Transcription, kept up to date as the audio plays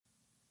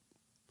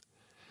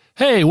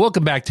Hey,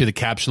 welcome back to The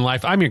Caption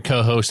Life. I'm your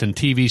co-host and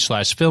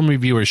TV/film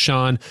reviewer,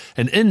 Sean,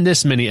 and in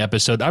this mini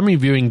episode, I'm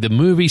reviewing the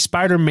movie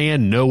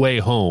Spider-Man No Way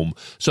Home.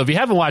 So if you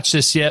haven't watched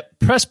this yet,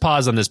 press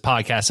pause on this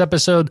podcast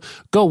episode,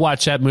 go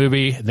watch that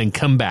movie, then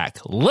come back.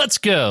 Let's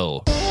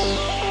go!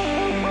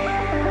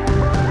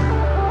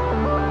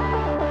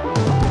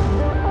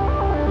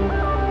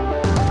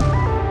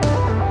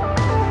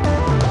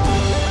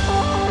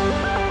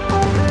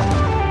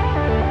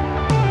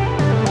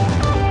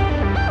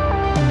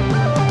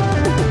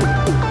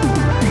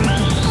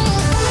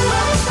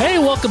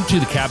 Welcome to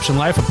The Caption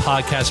Life, a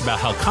podcast about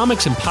how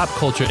comics and pop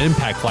culture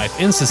impact life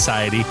and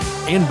society,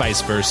 and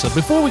vice versa.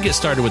 Before we get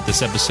started with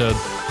this episode,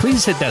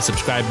 please hit that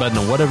subscribe button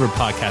on whatever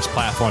podcast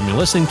platform you're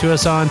listening to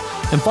us on,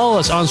 and follow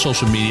us on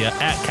social media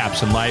at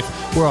Caption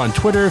Life. We're on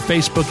Twitter,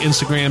 Facebook,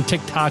 Instagram,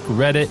 TikTok,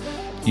 Reddit.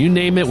 You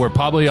name it, we're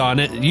probably on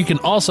it. You can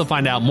also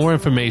find out more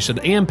information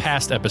and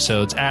past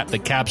episodes at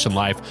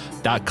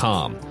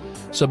thecaptionlife.com.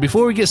 So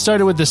before we get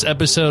started with this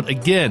episode,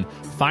 again,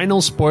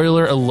 final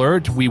spoiler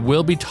alert, we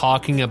will be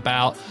talking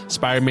about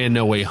Spider-Man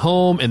No Way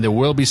Home, and there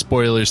will be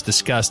spoilers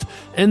discussed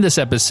in this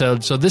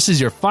episode. So this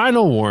is your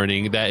final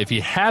warning that if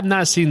you have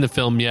not seen the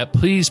film yet,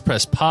 please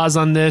press pause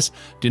on this.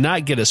 Do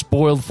not get it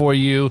spoiled for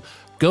you.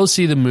 Go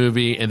see the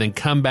movie and then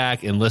come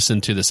back and listen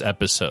to this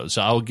episode.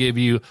 So I'll give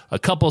you a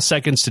couple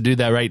seconds to do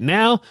that right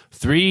now.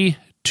 3,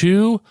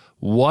 2,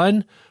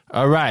 1.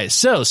 All right.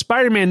 So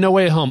Spider-Man No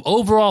Way Home,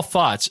 overall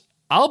thoughts.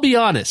 I'll be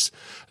honest,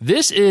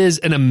 this is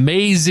an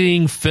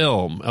amazing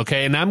film,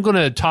 okay? And I'm going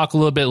to talk a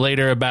little bit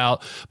later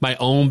about my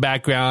own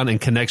background and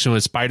connection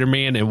with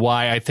Spider-Man and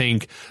why I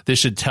think this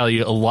should tell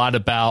you a lot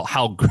about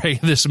how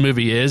great this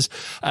movie is.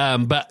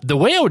 But the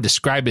way I would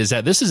describe it is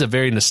that this is a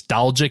very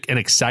nostalgic and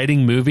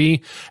exciting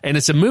movie, and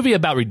it's a movie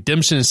about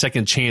redemption and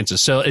second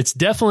chances. So it's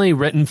definitely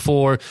written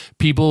for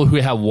people who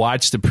have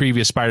watched the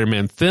previous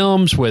Spider-Man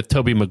films with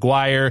Tobey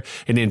Maguire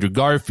and Andrew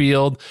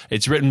Garfield.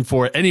 It's written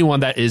for anyone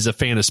that is a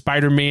fan of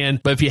Spider-Man.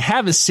 But if you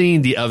haven't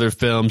seen the other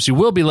films, you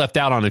will be left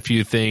out on a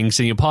few things,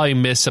 and you'll probably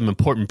miss some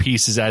important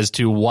pieces as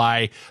to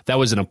why that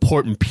was an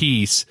important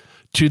piece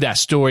to that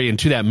story and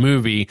to that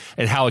movie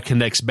and how it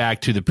connects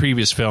back to the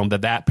previous film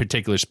that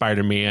particular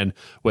Spider-Man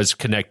was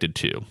connected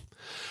to.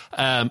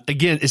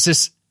 Again,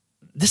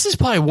 this is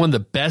probably one of the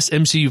best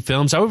MCU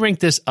films. I would rank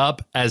this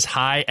up as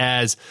high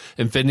as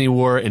Infinity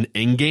War and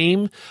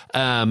Endgame.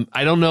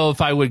 I don't know if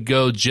I would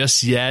go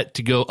just yet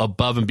to go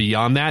above and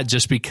beyond that,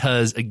 just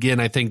because, again,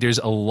 I think there's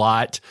a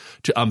lot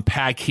to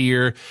unpack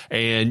here,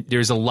 and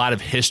there's a lot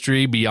of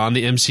history beyond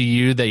the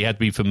MCU that you have to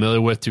be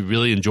familiar with to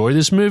really enjoy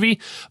this movie.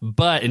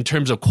 But in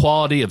terms of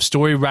quality of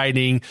story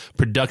writing,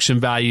 production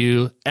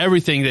value,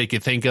 everything that you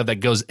could think of that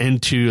goes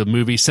into a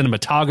movie,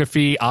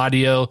 cinematography,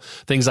 audio,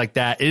 things like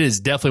that, it is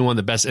definitely one of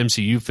the best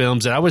MCU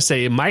films, and I would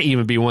say it might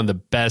even be one of the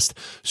best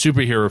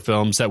superhero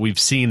films that we've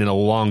seen in a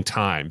long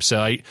time.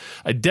 So I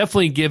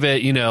definitely give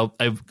it,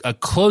 a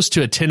close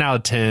to a 10 out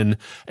of 10,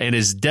 and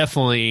is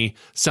definitely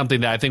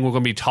something that I think we're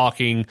going to be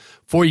talking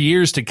for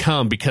years to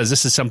come, because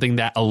this is something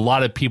that a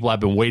lot of people have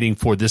been waiting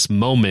for, this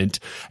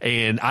moment.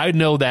 And I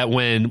know that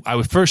when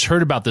I first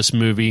heard about this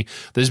movie,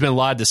 there's been a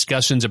lot of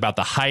discussions about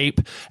the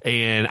hype,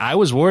 and I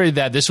was worried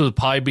that this would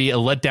probably be a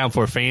letdown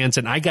for fans.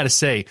 And I got to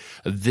say,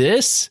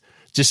 this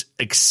just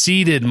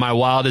exceeded my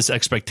wildest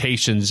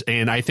expectations,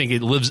 and I think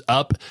it lives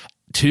up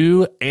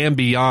to and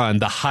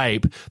beyond the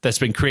hype that's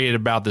been created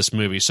about this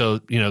movie. So,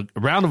 a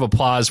round of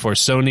applause for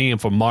Sony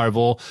and for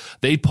Marvel.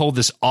 They pulled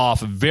this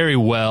off very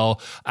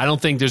well. I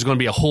don't think there's going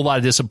to be a whole lot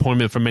of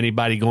disappointment from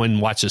anybody going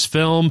and watch this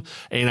film,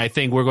 and I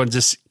think we're going to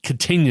just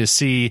continue to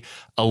see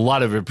a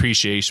lot of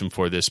appreciation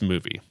for this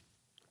movie.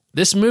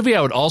 This movie,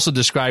 I would also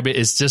describe it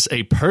as just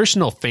a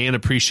personal fan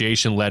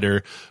appreciation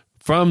letter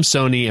from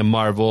Sony and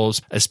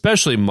Marvel's,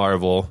 especially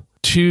Marvel,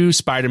 to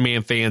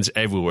Spider-Man fans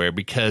everywhere.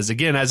 Because,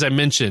 again, as I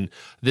mentioned,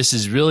 this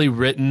is really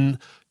written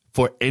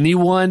for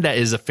anyone that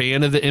is a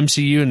fan of the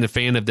MCU and the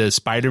fan of the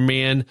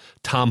Spider-Man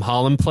Tom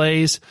Holland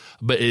plays,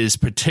 but it is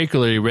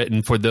particularly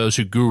written for those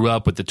who grew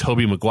up with the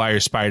Tobey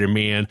Maguire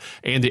Spider-Man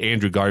and the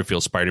Andrew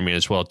Garfield Spider-Man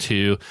as well,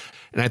 too.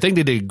 And I think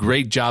they did a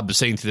great job of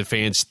saying to the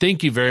fans,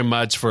 thank you very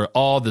much for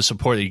all the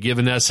support that you've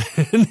given us.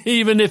 And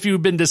even if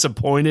you've been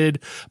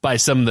disappointed by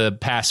some of the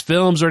past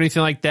films or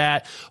anything like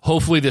that,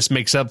 hopefully this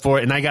makes up for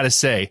it. And I got to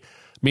say,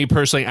 me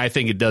personally, I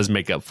think it does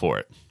make up for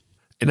it.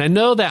 And I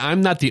know that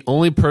I'm not the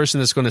only person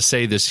that's going to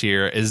say this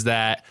here, is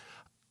that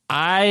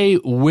I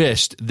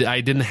wished that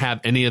I didn't have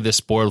any of this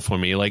spoiled for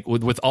me. Like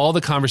with all the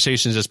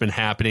conversations that's been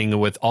happening,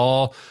 with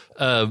all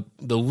the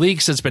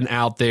leaks that's been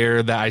out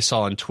there that I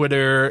saw on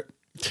Twitter,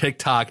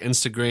 TikTok,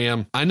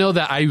 Instagram. I know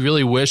that I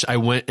really wish I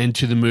went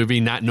into the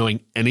movie not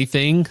knowing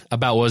anything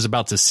about what I was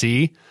about to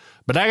see.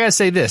 But I gotta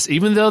say this,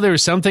 even though there were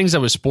some things that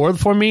were spoiled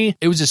for me,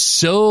 it was just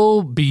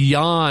so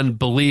beyond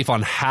belief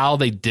on how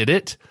they did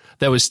it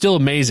that was still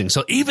amazing.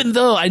 So even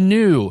though I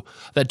knew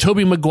that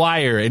Tobey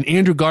Maguire and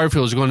Andrew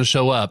Garfield was going to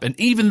show up, and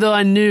even though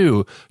I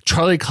knew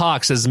Charlie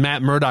Cox as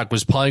Matt Murdock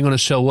was probably going to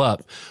show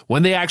up,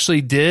 when they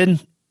actually did,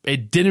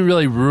 it didn't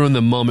really ruin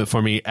the moment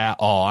for me at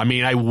all. I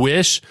mean, I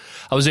wish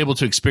I was able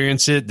to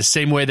experience it the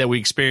same way that we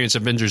experienced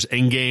Avengers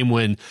Endgame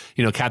when,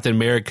 Captain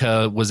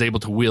America was able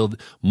to wield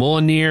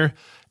Mjolnir.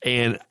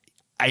 And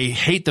I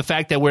hate the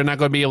fact that we're not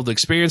going to be able to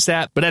experience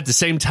that. But at the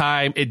same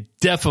time, it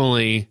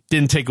definitely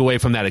didn't take away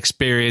from that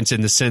experience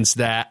in the sense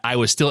that I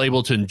was still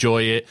able to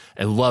enjoy it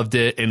and loved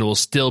it. And it will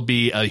still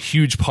be a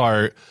huge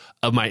part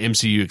of my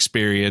MCU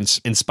experience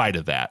in spite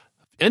of that.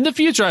 In the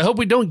future, I hope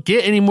we don't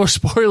get any more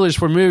spoilers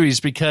for movies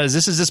because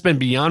this has just been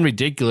beyond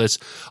ridiculous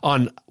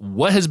on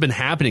what has been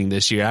happening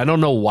this year. I don't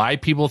know why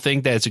people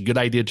think that it's a good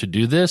idea to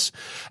do this.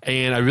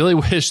 And I really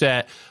wish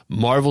that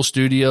Marvel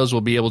Studios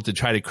will be able to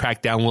try to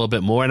crack down a little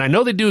bit more. And I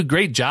know they do a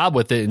great job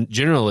with it,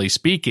 generally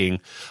speaking.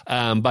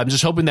 But I'm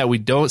just hoping that we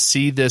don't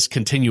see this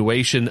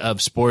continuation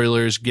of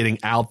spoilers getting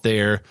out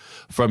there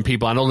from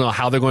people. I don't know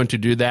how they're going to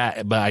do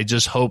that, but I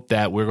just hope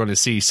that we're going to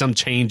see some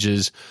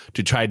changes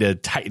to try to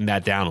tighten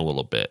that down a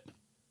little bit.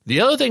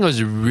 The other thing I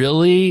was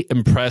really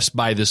impressed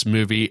by this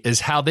movie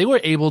is how they were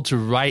able to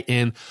write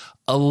in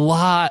a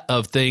lot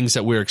of things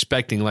that we were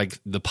expecting, like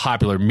the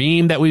popular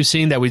meme that we've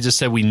seen that we just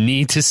said we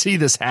need to see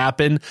this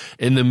happen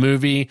in the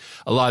movie.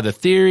 A lot of the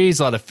theories,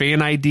 a lot of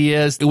fan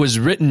ideas. It was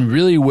written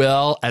really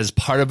well as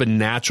part of a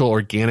natural,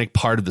 organic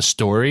part of the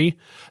story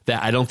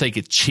that I don't think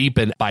it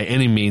cheapened by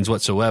any means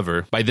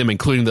whatsoever by them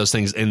including those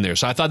things in there.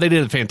 So I thought they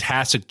did a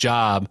fantastic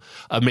job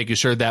of making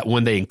sure that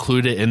when they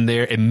included it in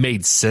there, it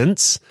made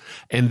sense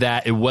and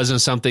that it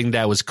wasn't something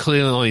that was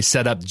clearly only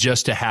set up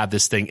just to have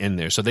this thing in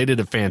there. So they did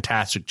a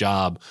fantastic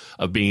job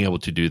of being able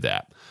to do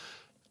that.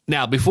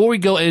 Now, before we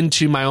go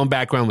into my own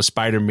background with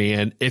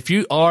Spider-Man, if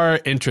you are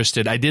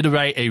interested, I did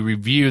write a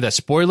review that's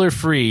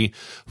spoiler-free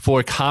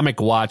for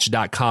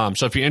comicwatch.com.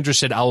 So if you're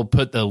interested, I will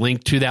put the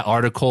link to that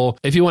article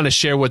if you want to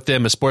share with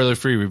them a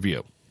spoiler-free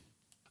review.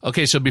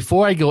 Okay, so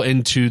before I go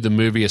into the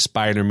movie of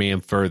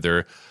Spider-Man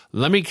further,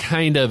 let me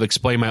kind of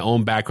explain my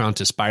own background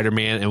to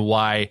Spider-Man and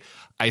why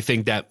I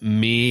think that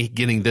me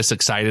getting this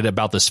excited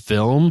about this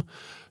film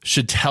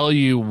should tell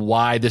you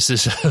why this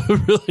is a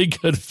really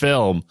good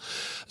film.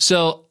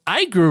 So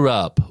I grew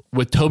up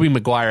with Tobey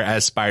Maguire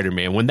as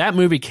Spider-Man. When that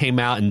movie came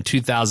out in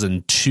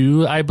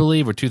 2002, I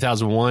believe, or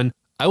 2001,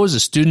 I was a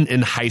student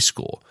in high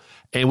school.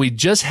 And we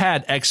just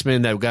had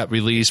X-Men that got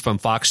released from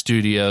Fox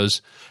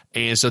Studios.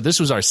 And so this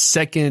was our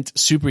second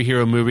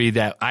superhero movie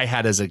that I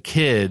had as a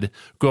kid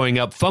growing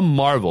up from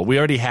Marvel. We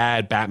already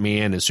had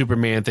Batman and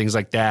Superman, things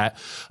like that.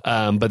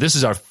 But this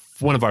is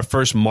one of our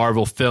first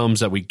Marvel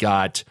films that we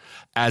got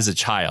as a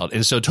child.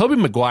 And so Tobey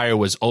Maguire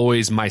was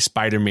always my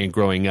Spider-Man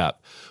growing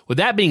up. With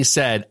that being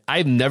said,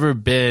 I've never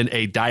been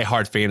a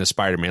diehard fan of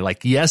Spider-Man.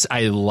 Like, yes,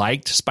 I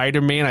liked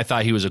Spider-Man. I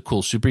thought he was a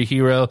cool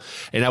superhero,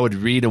 and I would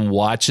read and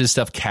watch his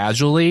stuff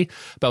casually,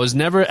 but I was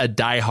never a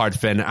diehard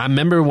fan. I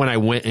remember when I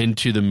went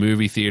into the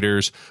movie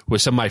theaters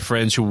with some of my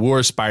friends who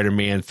were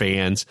Spider-Man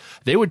fans,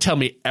 they would tell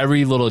me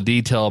every little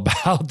detail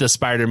about the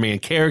Spider-Man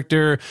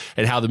character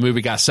and how the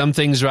movie got some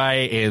things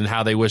right and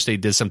how they wish they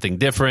did something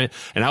different.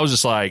 And I was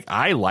just like,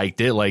 I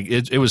liked it. Like,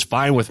 it was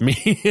fine with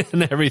me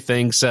and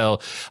everything.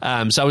 So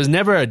I was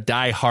never a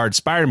diehard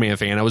Spider-Man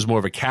fan. I was more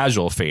of a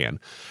casual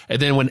fan.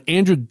 And then when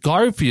Andrew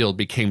Garfield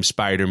became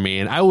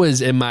Spider-Man, I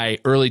was in my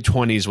early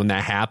 20s when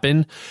that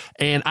happened.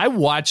 And I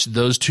watched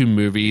those two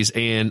movies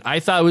and I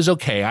thought it was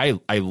okay.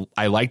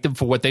 I liked them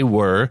for what they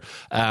were.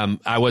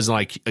 I wasn't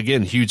like,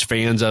 again, huge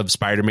fans of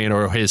Spider-Man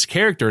or his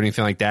character or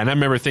anything like that. And I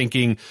remember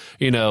thinking,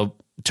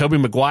 Tobey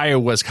Maguire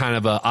was kind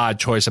of an odd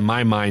choice in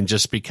my mind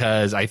just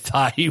because I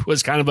thought he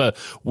was kind of a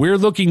weird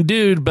looking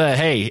dude, but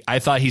hey, I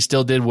thought he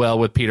still did well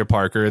with Peter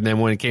Parker. And then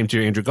when it came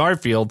to Andrew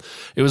Garfield,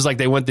 it was like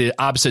they went the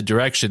opposite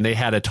direction. They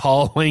had a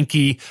tall,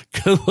 lanky,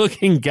 good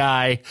looking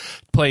guy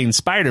playing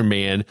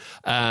Spider-Man.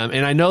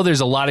 And I know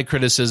there's a lot of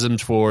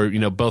criticisms for,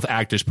 both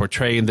actors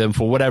portraying them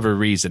for whatever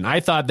reason. I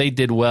thought they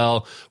did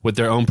well with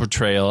their own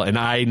portrayal, and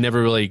I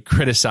never really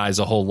criticized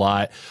a whole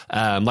lot.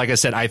 Like I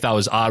said, I thought it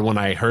was odd when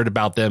I heard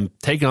about them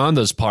taking on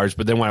those parts,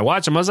 but then when I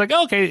watched them, I was like,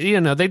 okay,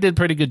 they did a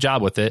pretty good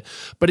job with it.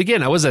 But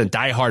again, I wasn't a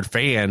diehard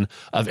fan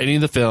of any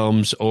of the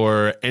films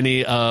or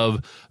any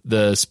of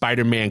the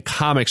Spider-Man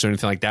comics or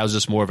anything like that. I was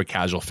just more of a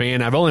casual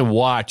fan. I've only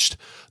watched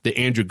the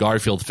Andrew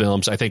Garfield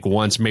films, I think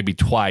once, maybe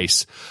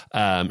twice.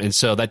 And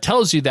so that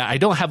tells you that I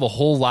don't have a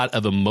whole lot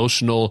of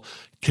emotional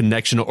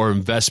connection or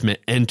investment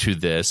into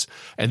this.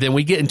 And then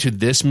we get into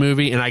this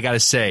movie, and I got to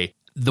say,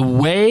 the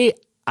way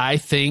I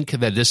think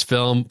that this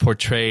film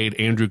portrayed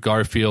Andrew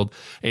Garfield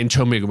and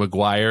Tobey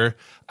Maguire,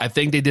 I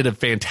think they did a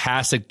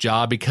fantastic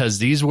job because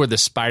these were the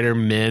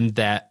Spider-Men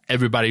that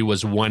everybody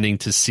was wanting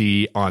to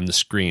see on the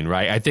screen,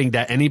 right? I think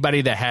that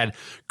anybody that had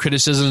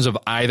criticisms of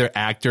either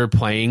actor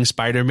playing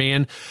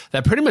Spider-Man,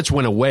 that pretty much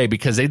went away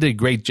because they did a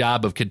great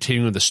job of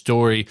continuing the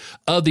story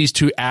of these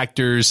two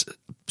actors,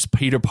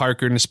 Peter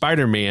Parker and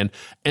Spider-Man,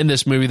 in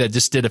this movie that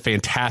just did a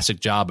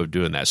fantastic job of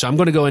doing that. So I'm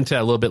going to go into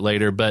that a little bit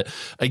later. But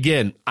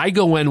again, I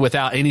go in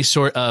without any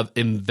sort of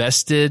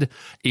invested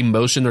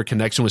emotion or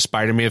connection with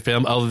Spider-Man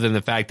film other than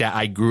the fact that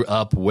I grew grew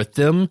up with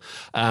them.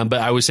 But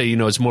I would say,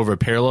 it's more of a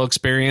parallel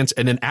experience.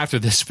 And then after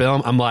this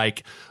film, I'm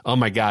like, oh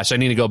my gosh, I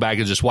need to go back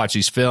and just watch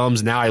these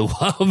films. Now I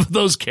love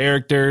those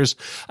characters.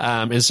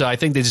 And so I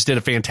think they just did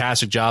a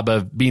fantastic job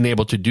of being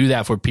able to do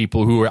that for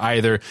people who are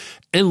either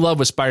in love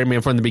with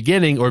Spider-Man from the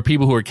beginning or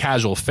people who are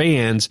casual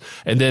fans,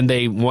 and then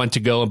they want to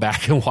go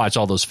back and watch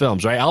all those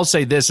films, right? I'll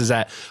say this is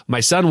that my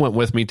son went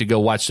with me to go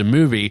watch the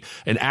movie,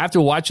 and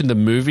after watching the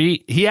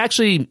movie, he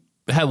actually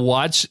had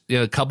watched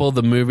a couple of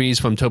the movies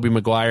from Tobey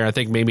Maguire, I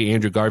think maybe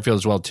Andrew Garfield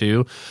as well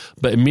too,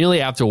 but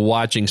immediately after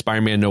watching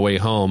Spider-Man No Way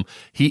Home,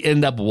 he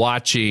ended up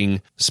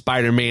watching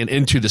Spider-Man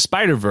Into the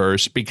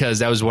Spider-Verse because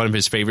that was one of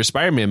his favorite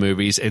Spider-Man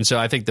movies. And so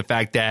I think the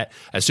fact that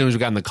as soon as we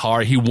got in the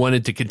car, he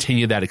wanted to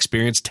continue that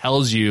experience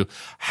tells you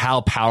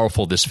how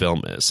powerful this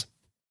film is.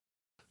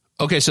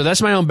 Okay, so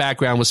that's my own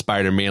background with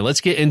Spider-Man.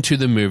 Let's get into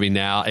the movie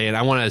now, and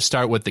I want to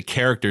start with the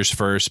characters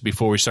first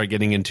before we start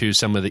getting into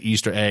some of the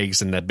Easter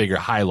eggs and the bigger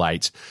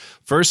highlights.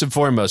 First and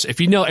foremost,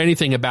 if you know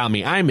anything about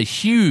me, I'm a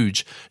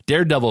huge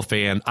Daredevil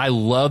fan. I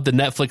love the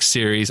Netflix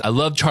series. I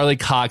love Charlie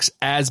Cox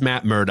as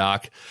Matt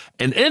Murdock.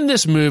 And in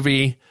this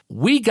movie,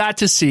 we got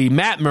to see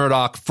Matt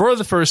Murdock for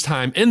the first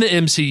time in the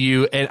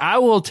MCU, and I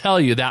will tell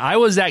you that I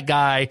was that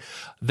guy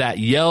that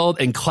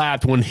yelled and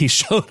clapped when he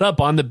showed up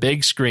on the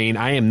big screen.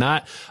 I am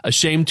not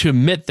ashamed to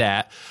admit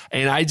that,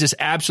 and I just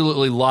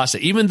absolutely lost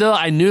it. Even though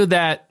I knew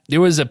that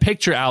there was a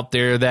picture out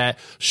there that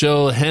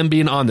showed him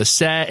being on the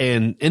set,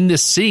 and in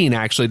this scene,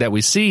 actually, that we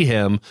see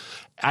him,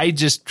 I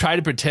just try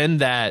to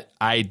pretend that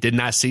I did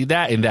not see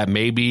that and that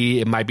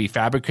maybe it might be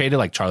fabricated,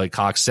 like Charlie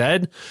Cox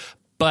said.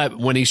 But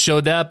when he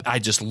showed up, I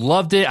just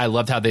loved it. I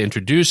loved how they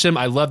introduced him.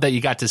 I love that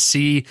you got to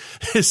see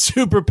his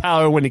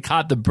superpower when he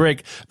caught the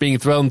brick being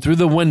thrown through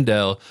the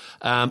window.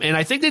 And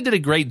I think they did a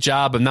great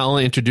job of not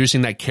only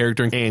introducing that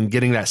character and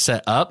getting that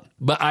set up,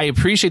 but I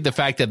appreciate the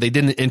fact that they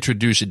didn't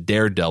introduce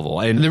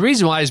Daredevil. And the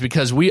reason why is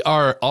because we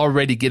are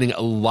already getting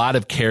a lot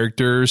of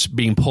characters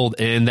being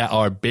pulled in that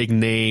are big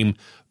name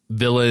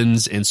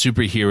villains and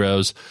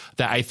superheroes,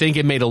 that I think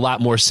it made a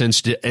lot more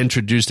sense to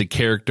introduce the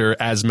character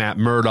as Matt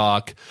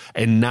Murdock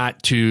and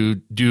not to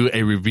do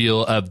a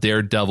reveal of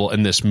Daredevil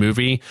in this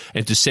movie,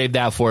 and to save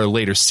that for a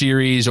later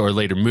series or a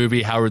later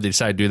movie, however they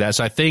decide to do that.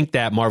 So I think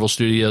that Marvel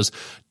Studios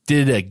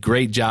did a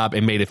great job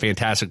and made a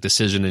fantastic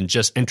decision in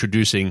just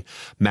introducing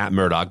Matt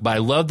Murdock. But I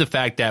love the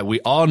fact that we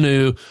all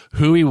knew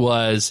who he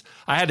was.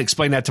 I had to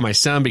explain that to my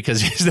son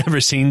because he's never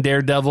seen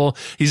Daredevil.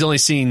 He's only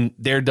seen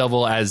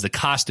Daredevil as the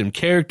costume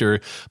character,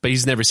 but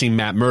he's never seen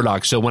Matt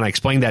Murdock. So when I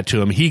explained that to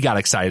him, he got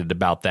excited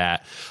about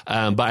that.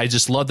 But I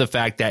just love the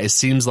fact that it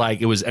seems like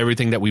it was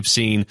everything that we've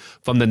seen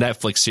from the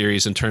Netflix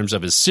series in terms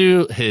of his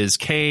suit, his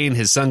cane,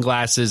 his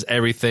sunglasses,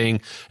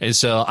 everything. And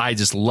so I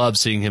just love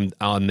seeing him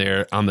on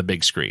there on the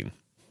big screen.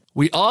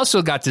 We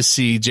also got to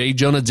see J.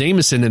 Jonah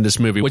Jameson in this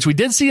movie, which we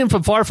did see him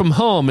from Far From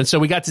Home, and so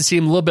we got to see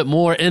him a little bit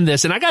more in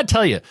this. And I got to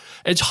tell you,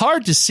 it's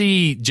hard to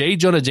see J.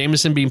 Jonah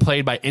Jameson being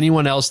played by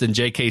anyone else than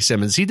J.K.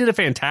 Simmons. He did a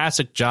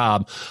fantastic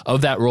job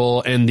of that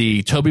role in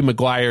the Tobey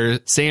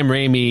Maguire, Sam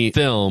Raimi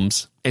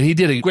films. And he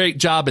did a great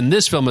job in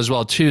this film as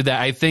well, too,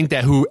 that I think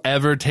that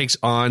whoever takes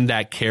on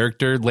that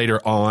character later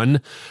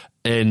on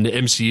in the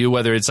MCU,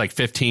 whether it's like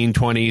 15,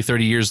 20,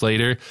 30 years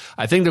later,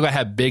 I think they're going to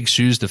have big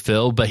shoes to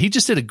fill. But he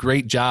just did a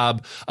great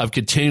job of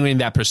continuing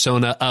that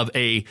persona of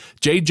a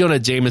J. Jonah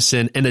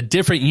Jameson in a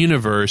different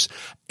universe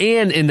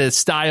and in the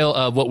style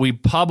of what we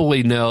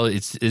probably know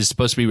is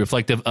supposed to be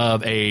reflective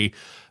of a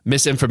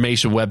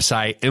misinformation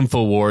website,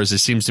 InfoWars. It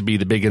seems to be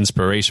the big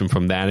inspiration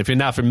from that. If you're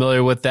not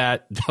familiar with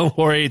that, don't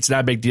worry, it's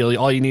not a big deal.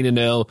 All you need to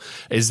know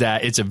is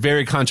that it's a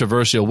very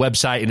controversial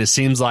website, and it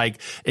seems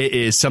like it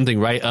is something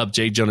right up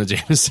J. Jonah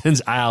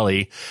Jameson's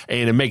alley,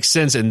 and it makes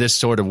sense in this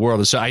sort of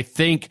world. So I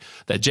think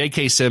that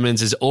J.K.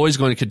 Simmons is always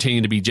going to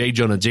continue to be J.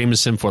 Jonah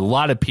Jameson for a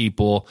lot of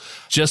people,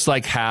 just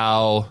like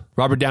how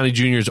Robert Downey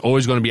Jr. is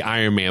always going to be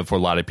Iron Man for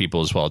a lot of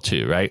people as well,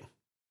 too, right?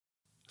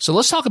 So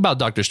let's talk about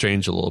Doctor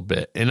Strange a little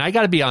bit. And I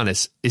got to be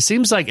honest, it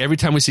seems like every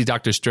time we see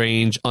Doctor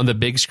Strange on the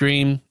big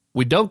screen,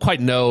 we don't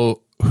quite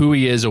know who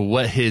he is or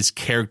what his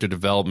character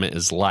development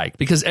is like.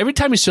 Because every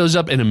time he shows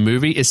up in a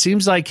movie, it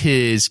seems like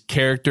his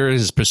character,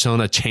 his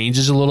persona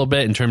changes a little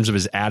bit in terms of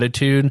his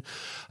attitude.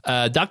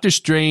 Doctor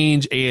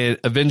Strange and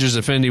Avengers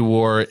Infinity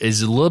War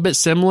is a little bit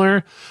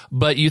similar,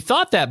 but you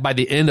thought that by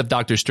the end of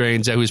Doctor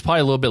Strange that he was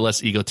probably a little bit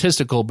less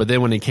egotistical, but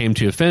then when it came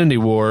to Infinity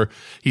War,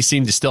 he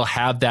seemed to still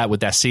have that with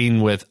that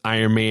scene with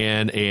Iron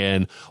Man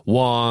and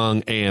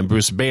Wong and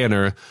Bruce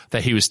Banner,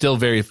 that he was still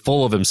very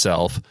full of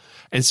himself.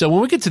 And so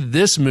when we get to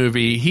this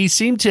movie, he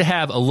seemed to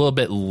have a little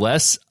bit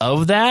less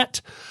of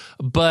that,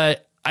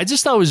 but I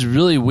just thought it was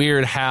really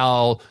weird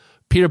how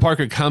Peter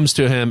Parker comes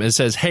to him and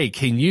says, hey,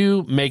 can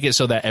you make it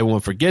so that everyone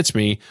forgets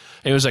me?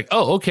 And he was like,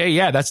 oh, okay,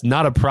 yeah, that's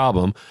not a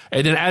problem.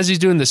 And then as he's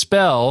doing the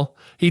spell,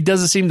 he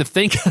doesn't seem to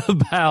think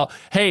about,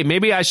 hey,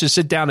 maybe I should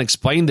sit down and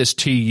explain this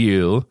to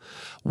you,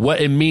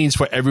 what it means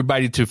for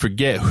everybody to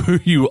forget who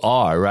you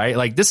are, right?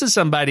 Like, this is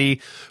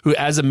somebody who,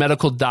 as a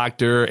medical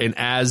doctor and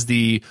as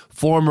the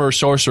former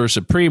Sorcerer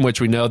Supreme,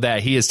 which we know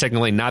that he is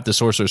technically not the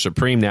Sorcerer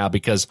Supreme now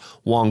because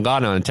Wong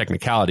got on a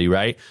technicality,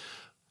 right?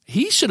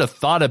 He should have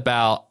thought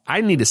about,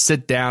 I need to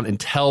sit down and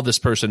tell this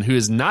person who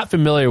is not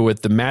familiar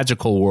with the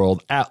magical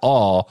world at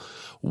all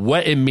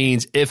what it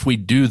means if we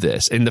do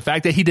this. And the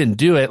fact that he didn't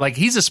do it, like,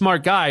 he's a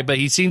smart guy, but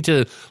he seemed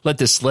to let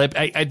this slip.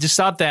 I just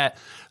thought that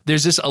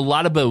there's just a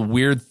lot of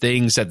weird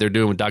things that they're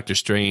doing with Doctor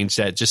Strange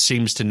that just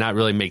seems to not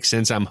really make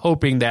sense. I'm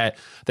hoping that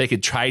they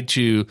could try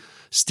to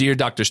steer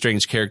Doctor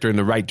Strange's character in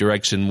the right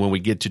direction when we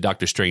get to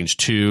Doctor Strange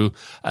 2,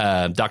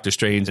 Doctor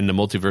Strange and the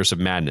Multiverse of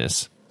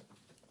Madness.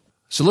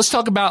 So let's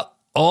talk about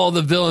all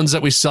the villains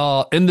that we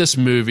saw in this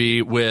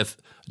movie with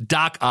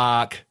Doc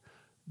Ock,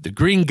 the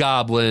Green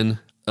Goblin,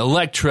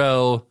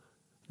 Electro,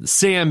 the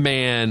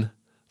Sandman,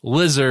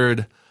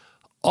 Lizard,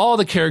 all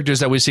the characters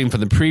that we've seen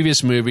from the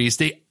previous movies.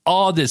 They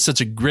all did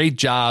such a great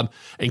job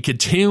in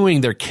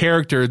continuing their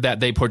character that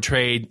they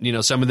portrayed. You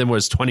know, some of them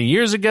was 20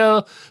 years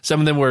ago,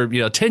 some of them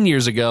were, 10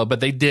 years ago, but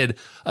they did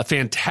a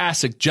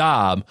fantastic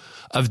job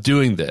of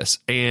doing this.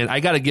 And I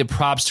got to give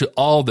props to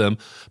all of them,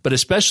 but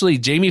especially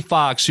Jamie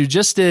Foxx, who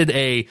just did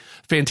a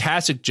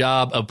fantastic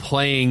job of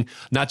playing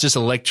not just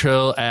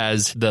Electro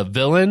as the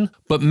villain,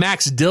 but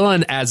Max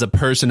Dillon as a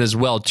person as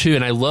well, too.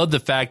 And I love the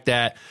fact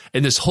that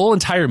in this whole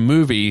entire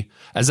movie,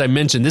 as I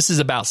mentioned, this is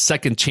about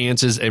second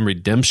chances and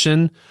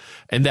redemption.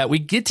 And that we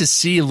get to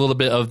see a little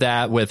bit of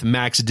that with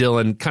Max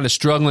Dillon kind of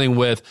struggling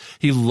with,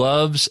 he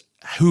loves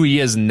who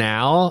he is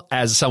now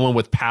as someone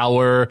with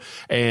power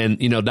and,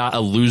 not a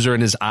loser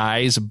in his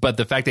eyes. But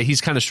the fact that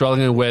he's kind of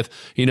struggling with,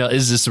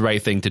 is this the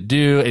right thing to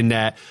do? And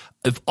that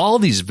if all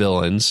these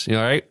villains,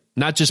 right,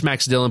 not just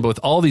Max Dillon, but with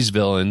all these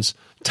villains,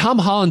 Tom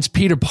Holland's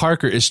Peter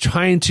Parker is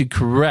trying to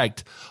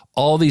correct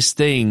all these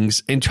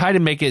things and try to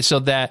make it so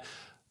that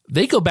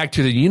they go back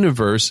to the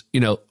universe,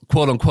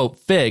 quote unquote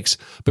fix,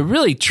 but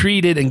really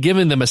treated and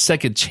given them a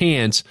second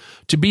chance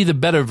to be the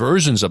better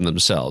versions of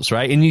themselves,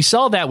 right? And you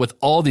saw that with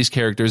all these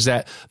characters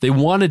that they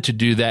wanted to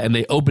do that and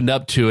they opened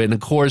up to it. And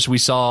of course, we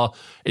saw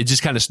it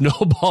just kind of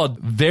snowballed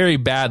very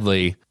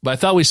badly. But I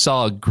thought we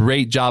saw a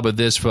great job of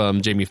this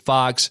from Jamie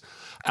Foxx.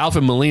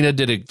 Alfred Molina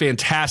did a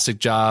fantastic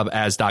job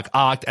as Doc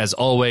Ock, as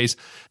always.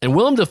 And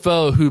Willem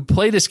Dafoe, who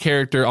played this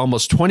character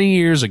almost 20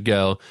 years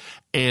ago,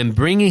 and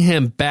bringing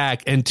him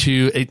back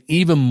into an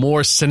even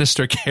more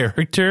sinister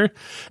character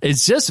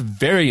is just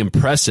very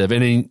impressive.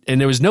 And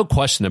there was no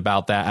question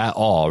about that at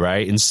all,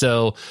 right? And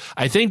so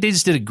I think they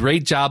just did a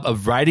great job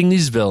of writing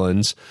these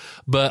villains,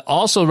 but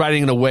also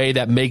writing in a way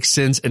that makes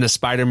sense in a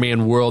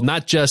Spider-Man world,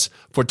 not just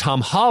for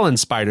Tom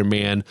Holland's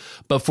Spider-Man,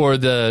 but for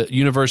the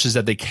universes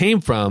that they came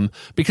from,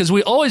 because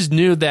we always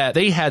knew that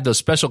they had those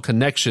special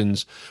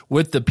connections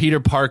with the Peter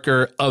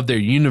Parker of their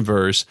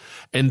universe,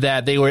 and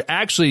that they were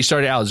actually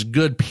started out as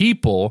good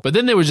people, but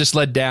then they were just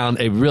led down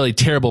a really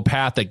terrible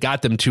path that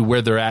got them to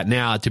where they're at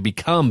now to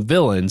become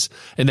villains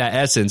in that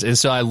essence. And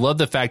so I love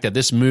the fact that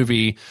this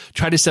movie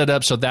tried to set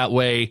up so that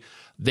way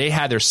they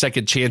had their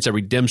second chance at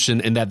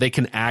redemption and that they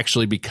can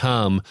actually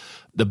become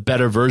the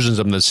better versions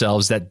of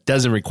themselves that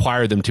doesn't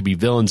require them to be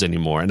villains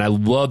anymore. And I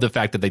love the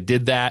fact that they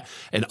did that,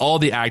 and all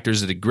the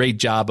actors did a great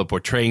job of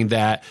portraying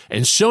that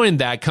and showing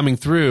that coming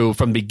through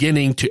from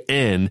beginning to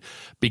end,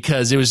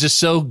 because it was just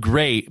so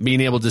great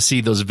being able to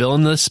see those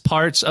villainous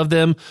parts of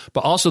them,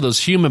 but also those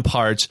human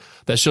parts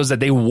that shows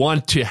that they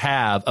want to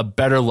have a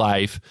better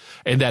life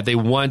and that they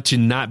want to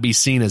not be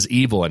seen as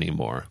evil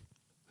anymore.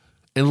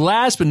 And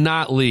last but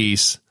not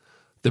least,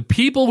 the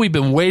people we've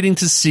been waiting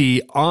to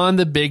see on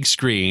the big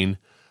screen,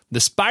 the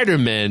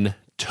Spider-Men,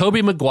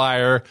 Tobey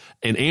Maguire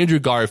and Andrew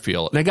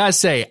Garfield. And I gotta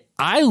say,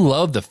 I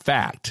love the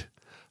fact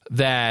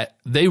that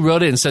they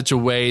wrote it in such a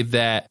way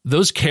that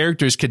those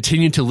characters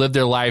continue to live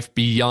their life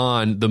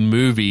beyond the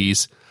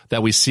movies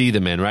that we see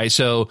them in, right?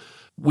 So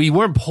we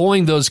weren't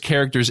pulling those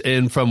characters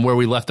in from where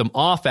we left them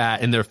off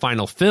at in their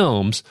final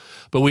films,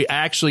 but we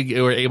actually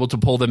were able to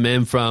pull them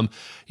in from,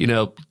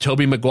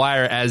 Tobey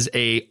Maguire as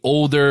a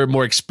older,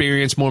 more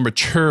experienced, more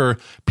mature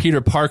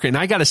Peter Parker. And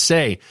I got to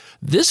say,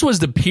 this was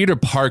the Peter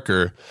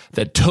Parker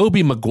that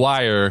Tobey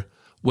Maguire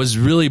was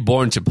really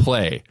born to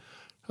play.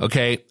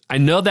 Okay, I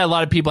know that a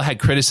lot of people had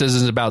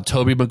criticisms about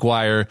Tobey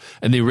Maguire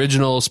and the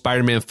original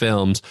Spider-Man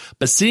films,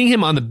 but seeing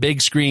him on the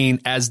big screen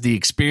as the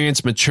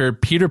experienced, mature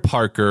Peter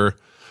Parker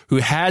who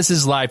has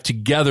his life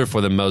together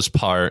for the most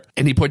part,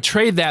 and he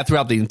portrayed that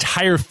throughout the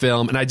entire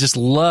film, and I just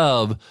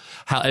love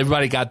how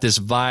everybody got this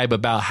vibe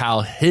about how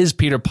his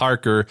Peter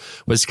Parker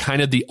was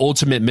kind of the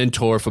ultimate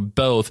mentor for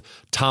both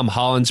Tom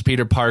Holland's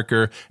Peter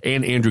Parker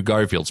and Andrew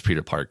Garfield's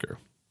Peter Parker.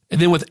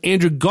 And then with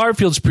Andrew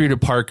Garfield's Peter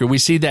Parker, we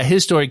see that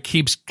his story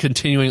keeps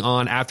continuing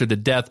on after the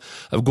death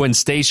of Gwen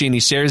Stacy, and he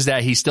shares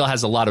that he still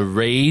has a lot of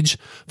rage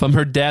from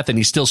her death, and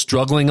he's still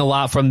struggling a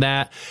lot from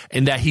that,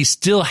 and that he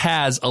still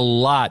has a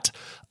lot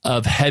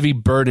of heavy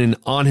burden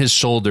on his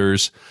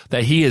shoulders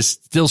that he is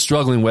still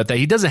struggling with, that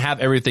he doesn't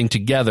have everything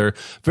together,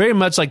 very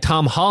much like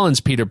Tom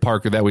Holland's Peter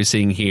Parker that we're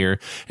seeing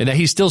here, and that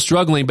he's still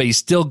struggling, but he's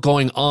still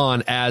going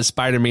on as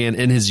Spider-Man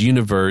in his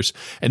universe,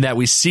 and that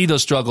we see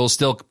those struggles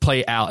still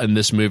play out in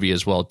this movie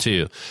as well,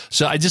 too.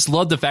 So I just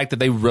love the fact that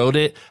they wrote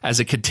it as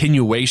a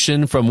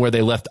continuation from where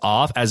they left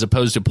off, as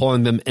opposed to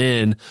pulling them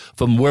in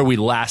from where we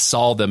last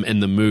saw them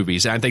in the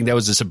movies. And I think that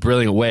was just a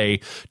brilliant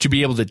way to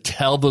be able to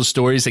tell those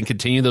stories and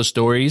continue those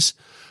stories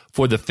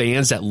for the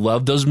fans that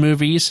love those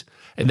movies,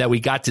 and that we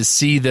got to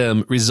see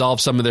them resolve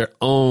some of their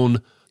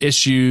own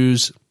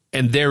issues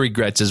and their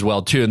regrets as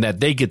well, too, and that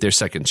they get their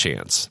second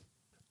chance.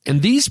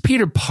 And these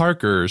Peter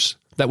Parkers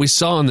that we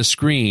saw on the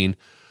screen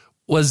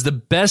was the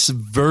best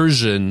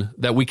version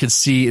that we could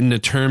see in the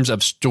terms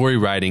of story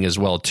writing as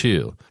well,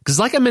 too. Because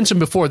like I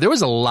mentioned before, there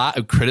was a lot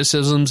of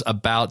criticisms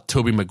about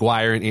Tobey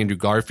Maguire and Andrew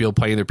Garfield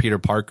playing their Peter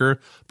Parker.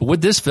 But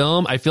with this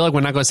film, I feel like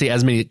we're not going to see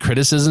as many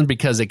criticisms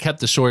because they kept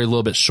the story a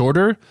little bit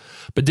shorter,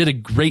 but did a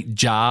great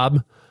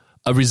job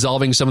of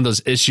resolving some of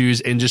those issues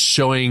and just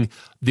showing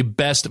the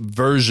best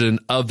version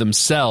of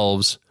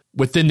themselves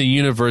within the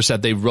universe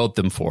that they wrote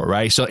them for,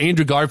 right? So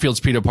Andrew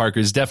Garfield's Peter Parker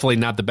is definitely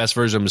not the best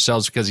version of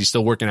themselves because he's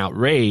still working out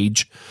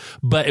rage,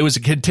 but it was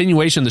a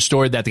continuation of the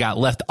story that got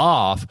left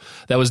off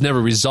that was never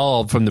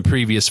resolved from the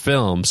previous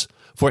films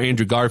for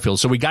Andrew Garfield.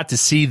 So we got to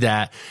see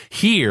that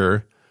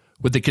here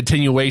with the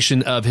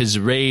continuation of his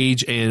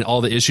rage and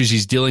all the issues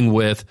he's dealing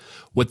with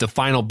the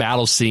final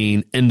battle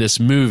scene in this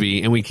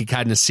movie. And we can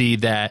kind of see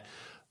that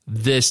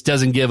this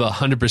doesn't give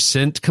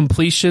 100%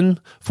 completion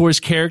for his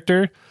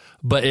character,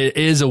 but it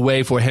is a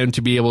way for him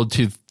to be able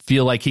to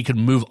feel like he could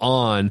move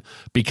on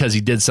because he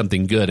did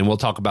something good. And we'll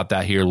talk about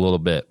that here a little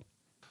bit.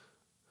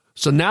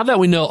 So now that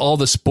we know all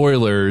the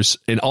spoilers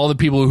and all the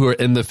people who are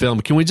in the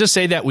film, can we just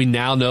say that we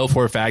now know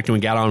for a fact, and we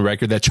got on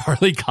record, that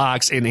Charlie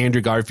Cox and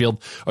Andrew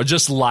Garfield are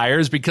just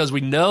liars, because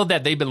we know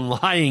that they've been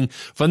lying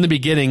from the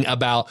beginning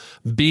about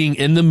being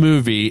in the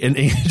movie. And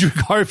Andrew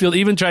Garfield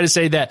even tried to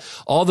say that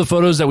all the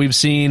photos that we've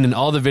seen and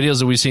all the videos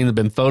that we've seen have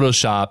been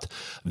photoshopped.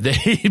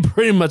 They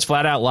pretty much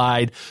flat out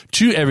lied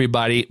to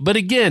everybody. But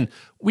again,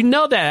 we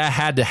know that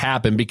had to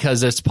happen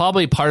because it's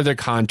probably part of their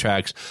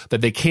contracts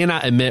that they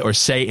cannot admit or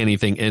say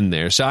anything in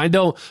there. So I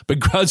don't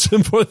begrudge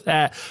them for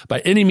that by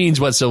any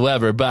means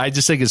whatsoever, but I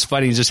just think it's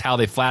funny just how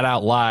they flat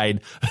out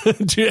lied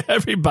to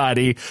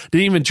everybody.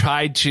 Didn't even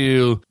try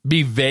to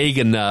be vague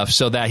enough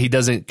so that he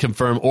doesn't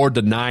confirm or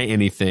deny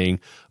anything.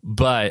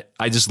 But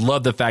I just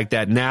love the fact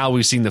that now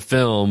we've seen the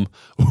film,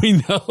 we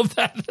know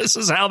that this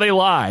is how they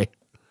lie.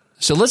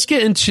 So let's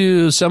get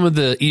into some of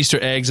the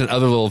Easter eggs and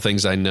other little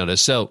things I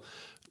noticed. So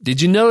did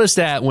you notice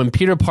that when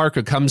Peter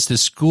Parker comes to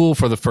school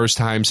for the first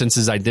time since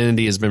his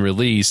identity has been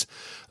released,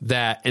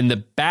 that in the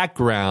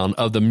background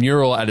of the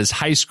mural at his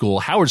high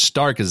school, Howard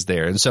Stark is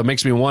there? And so it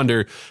makes me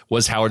wonder,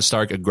 was Howard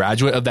Stark a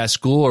graduate of that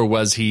school, or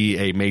was he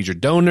a major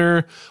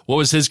donor? What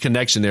was his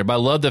connection there? But I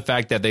love the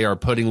fact that they are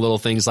putting little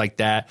things like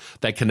that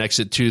connects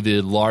it to the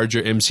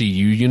larger MCU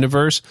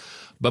universe.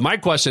 But my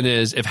question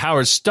is, if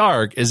Howard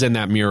Stark is in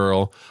that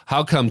mural,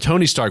 how come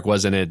Tony Stark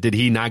wasn't in it? Did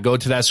he not go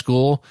to that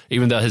school,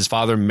 even though his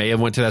father may have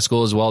went to that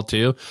school as well,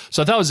 too?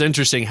 So I thought it was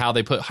interesting how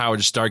they put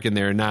Howard Stark in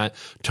there and not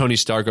Tony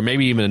Stark, or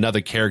maybe even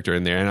another character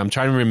in there. And I'm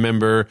trying to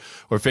remember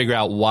or figure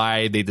out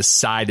why they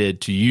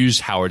decided to use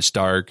Howard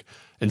Stark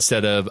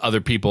instead of other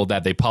people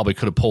that they probably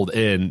could have pulled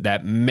in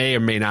that may or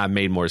may not have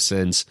made more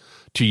sense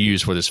to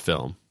use for this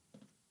film.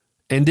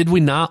 And did we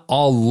not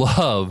all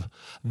love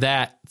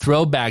that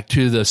throwback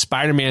to the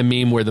Spider-Man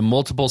meme where the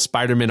multiple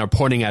Spider-Men are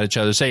pointing at each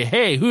other, say,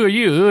 hey, who are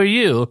you? Who are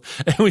you?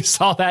 And we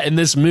saw that in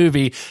this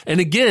movie. And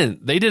again,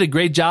 they did a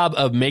great job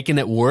of making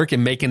it work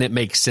and making it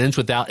make sense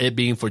without it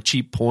being for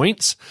cheap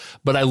points.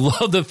 But I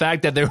love the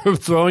fact that they were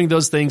throwing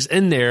those things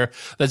in there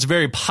that's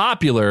very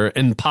popular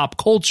in pop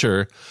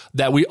culture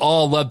that we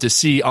all love to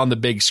see on the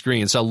big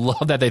screen. So I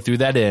love that they threw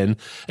that in.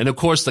 And of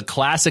course, the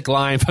classic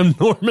line from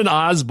Norman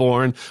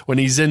Osborn when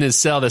he's in his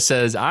cell that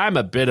says, I'm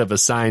a bit of a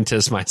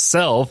scientist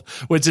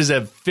myself, which is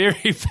a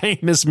very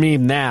famous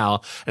meme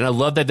now. And I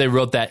love that they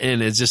wrote that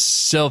in. It's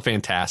just so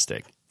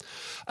fantastic.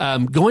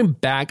 Going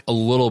back a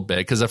little bit,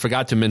 because I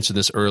forgot to mention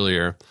this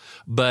earlier,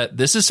 but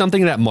this is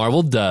something that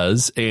Marvel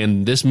does,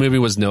 and this movie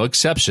was no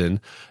exception,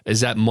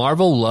 is that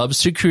Marvel loves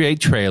to create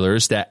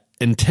trailers that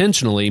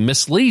intentionally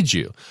mislead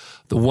you.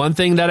 The one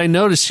thing that I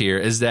noticed here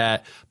is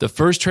that the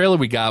first trailer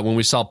we got when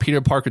we saw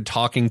Peter Parker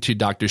talking to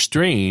Doctor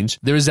Strange,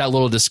 there was that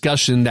little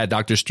discussion that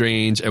Doctor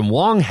Strange and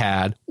Wong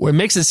had where it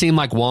makes it seem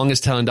like Wong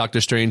is telling Doctor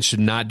Strange should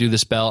not do the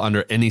spell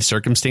under any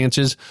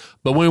circumstances.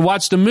 But when we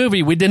watched the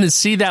movie, we didn't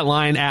see that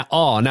line at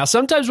all. Now,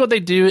 sometimes what they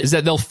do is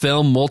that they'll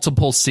film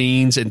multiple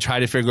scenes and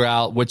try to figure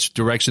out which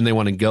direction they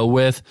want to go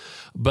with.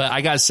 But I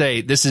got to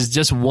say, this is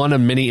just one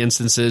of many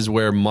instances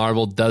where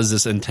Marvel does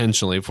this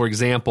intentionally. For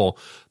example,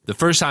 the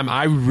first time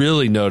I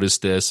really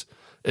noticed this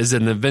is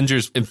in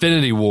Avengers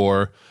Infinity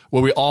War,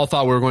 where we all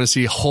thought we were going to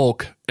see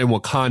Hulk in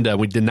Wakanda, and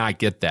we did not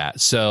get that.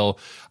 So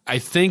I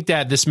think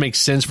that this makes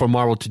sense for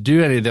Marvel to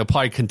do, and they'll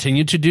probably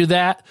continue to do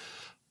that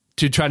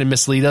to try to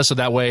mislead us, so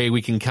that way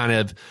we can kind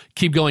of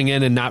keep going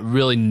in and not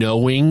really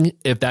knowing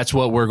if that's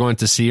what we're going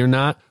to see or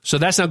not. So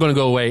that's not going to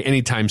go away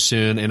anytime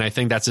soon, and I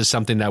think that's just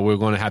something that we're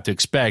going to have to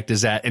expect,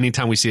 is that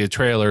anytime we see a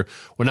trailer,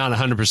 we're not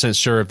 100%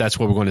 sure if that's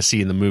what we're going to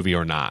see in the movie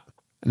or not.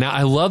 Now,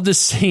 I love the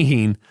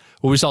scene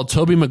where we saw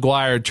Tobey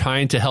Maguire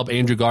trying to help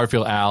Andrew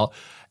Garfield out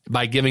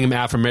by giving him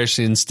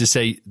affirmations to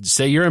say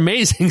you're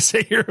amazing,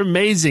 say you're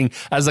amazing,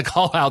 as a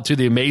call out to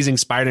the Amazing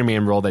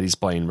Spider-Man role that he's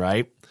playing,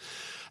 right?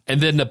 And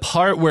then the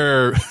part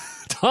where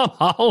Tom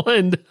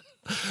Holland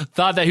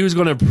thought that he was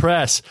going to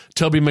impress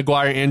Tobey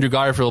Maguire and Andrew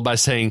Garfield by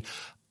saying,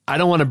 I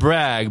don't want to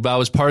brag, but I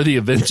was part of the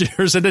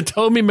Avengers. And then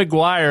Tobey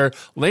Maguire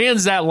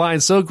lands that line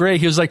so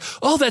great. He was like,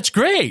 oh, that's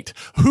great.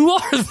 Who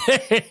are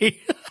they?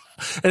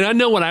 And I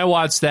know when I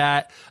watched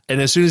that,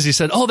 and as soon as he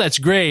said, oh, that's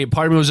great,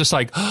 part of me was just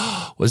like,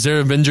 oh, was there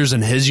Avengers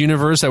in his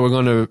universe that we're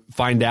going to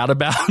find out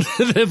about?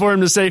 And then for him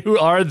to say, who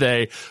are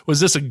they? Was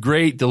this a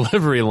great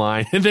delivery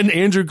line? And then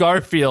Andrew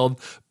Garfield,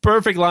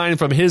 perfect line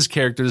from his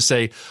character to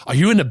say, are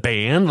you in a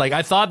band? Like,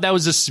 I thought that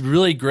was just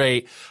really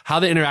great how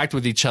they interact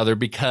with each other,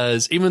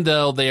 because even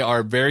though they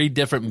are very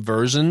different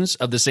versions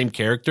of the same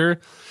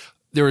character,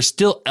 there were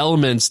still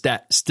elements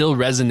that still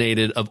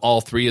resonated of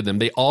all three of them.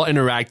 They all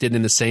interacted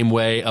in the same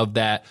way, of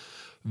that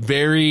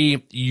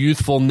very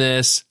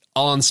youthfulness,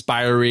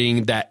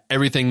 awe-inspiring, that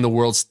everything in the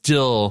world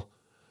still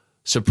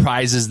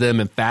surprises them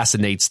and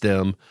fascinates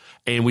them.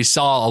 And we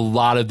saw a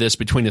lot of this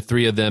between the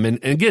three of them.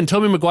 And again,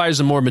 Tobey Maguire is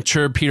a more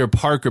mature Peter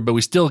Parker, but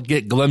we still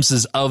get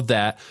glimpses of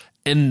that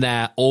in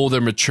that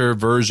older, mature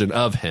version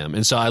of him.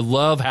 And so I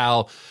love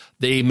how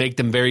they make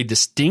them very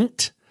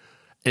distinct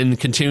in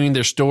continuing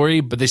their story,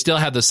 but they still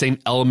have the same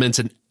elements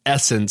and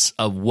essence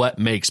of what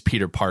makes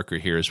Peter Parker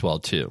here as well,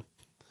 too.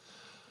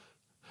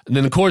 And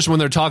then, of course, when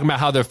they're talking about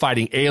how they're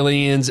fighting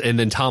aliens, and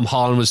then Tom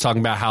Holland was talking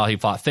about how he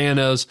fought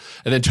Thanos,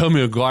 and then Tobey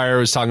Maguire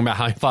was talking about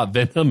how he fought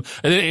Venom,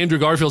 and then Andrew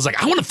Garfield's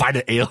like, I want to fight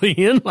an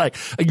alien. Like,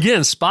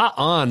 again, spot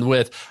on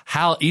with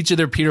how each of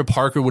their Peter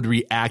Parker would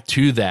react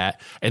to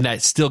that, and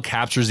that still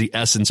captures the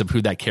essence of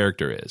who that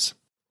character is.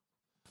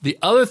 The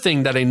other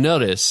thing that I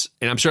notice,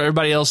 and I'm sure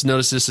everybody else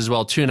noticed this as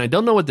well, too, and I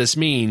don't know what this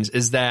means,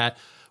 is that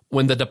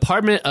when the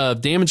Department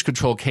of Damage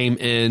Control came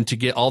in to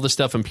get all the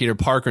stuff from Peter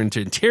Parker and to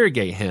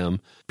interrogate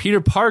him,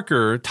 Peter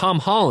Parker, Tom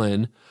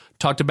Holland,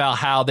 talked about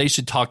how they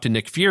should talk to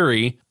Nick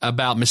Fury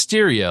about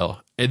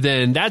Mysterio. And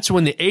then that's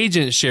when the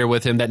agents share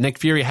with him that Nick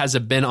Fury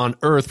hasn't been on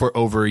Earth for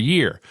over a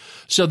year.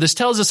 So this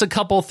tells us a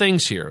couple of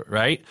things here,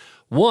 right?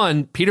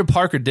 One, Peter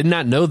Parker did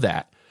not know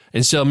that.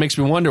 And so it makes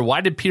me wonder, why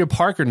did Peter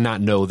Parker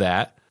not know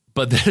that,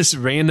 but this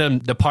random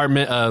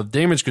Department of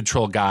Damage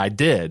Control guy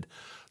did?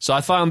 So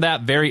I found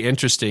that very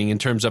interesting in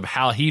terms of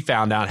how he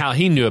found out, how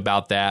he knew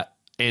about that,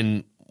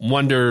 and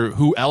wonder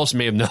who else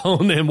may have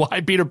known and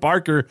why Peter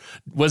Parker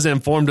wasn't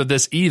informed of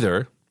this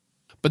either.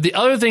 But the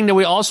other thing that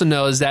we also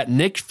know is that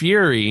Nick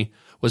Fury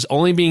was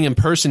only being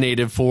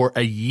impersonated for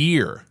a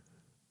year.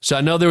 So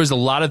I know there was a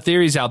lot of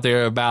theories out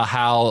there about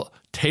how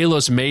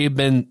Talos may have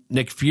been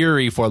Nick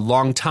Fury for a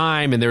long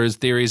time, and there was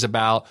theories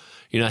about,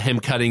 you know, him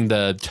cutting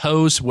the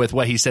toast with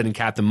what he said in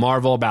Captain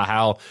Marvel about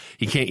how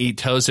he can't eat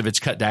toast if it's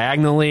cut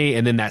diagonally.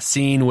 And then that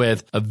scene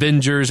with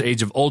Avengers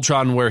Age of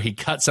Ultron where he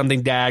cut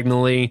something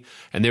diagonally.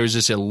 And there was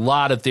just a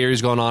lot of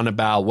theories going on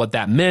about what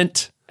that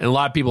meant. And a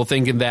lot of people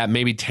thinking that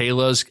maybe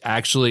Talos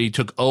actually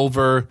took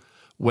over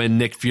when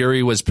Nick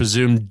Fury was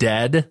presumed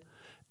dead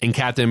in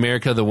Captain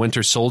America, the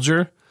Winter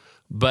Soldier.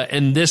 But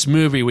in this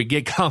movie, we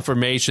get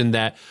confirmation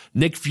that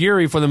Nick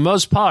Fury, for the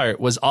most part,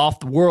 was off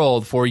the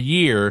world for a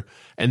year,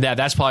 and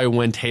that's probably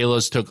when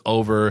Talos took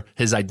over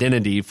his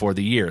identity for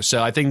the year.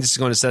 So I think this is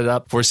going to set it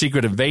up for a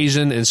secret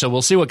invasion, and so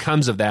we'll see what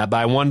comes of that.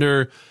 But I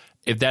wonder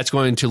if that's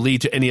going to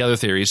lead to any other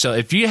theories. So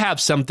if you have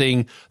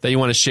something that you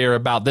want to share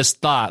about this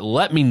thought,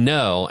 let me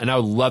know, and I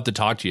would love to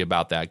talk to you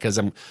about that, because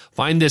I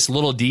find this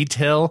little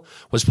detail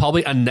was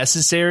probably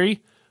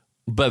unnecessary,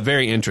 but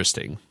very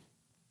interesting.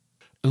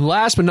 And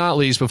last but not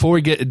least, before we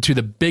get into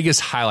the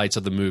biggest highlights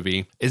of the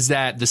movie, is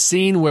that the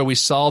scene where we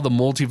saw the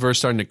multiverse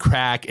starting to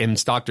crack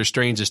and Doctor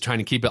Strange is trying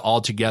to keep it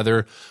all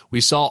together. We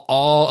saw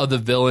all of the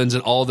villains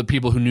and all the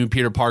people who knew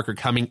Peter Parker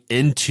coming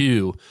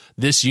into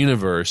this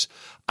universe.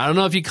 I don't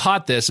know if you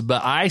caught this,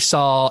 but I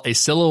saw a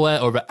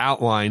silhouette or an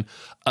outline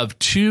of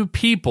two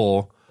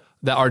people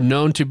that are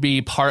known to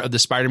be part of the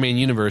Spider-Man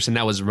universe, and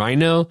that was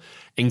Rhino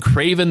and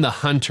Kraven the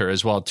Hunter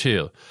as well,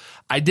 too.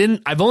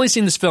 I've only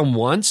seen this film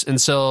once,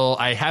 and so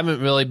I haven't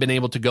really been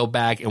able to go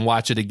back and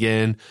watch it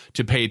again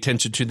to pay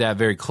attention to that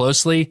very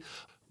closely.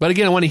 But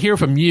again, I want to hear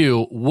from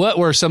you. What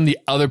were some of the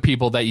other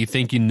people that you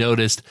think you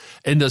noticed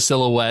in those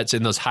silhouettes,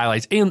 in those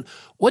highlights? And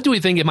what do we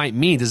think it might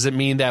mean? Does it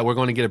mean that we're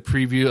going to get a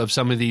preview of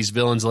some of these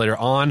villains later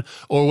on?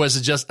 Or was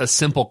it just a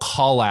simple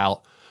call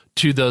out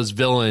to those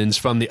villains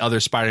from the other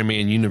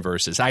Spider-Man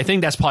universes. I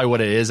think that's probably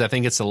what it is. I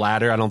think it's the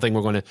latter. I don't think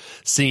we're going to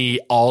see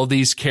all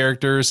these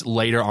characters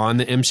later on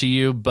in the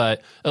MCU,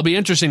 but it'll be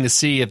interesting to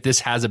see if this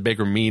has a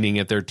bigger meaning,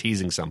 if they're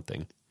teasing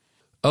something.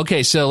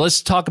 Okay, so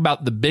let's talk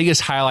about the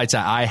biggest highlights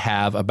that I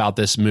have about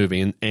this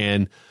movie.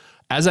 And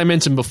as I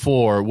mentioned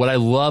before, what I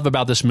love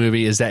about this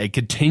movie is that it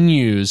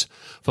continues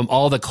from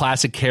all the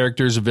classic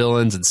characters,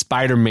 villains, and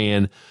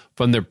Spider-Man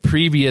from their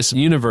previous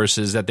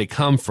universes that they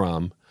come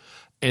from,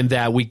 and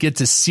that we get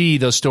to see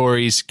those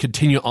stories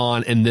continue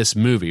on in this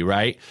movie,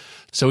 right?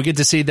 So we get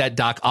to see that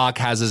Doc Ock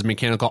has his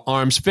mechanical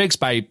arms fixed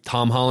by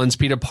Tom Holland's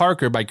Peter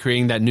Parker by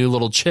creating that new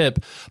little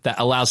chip that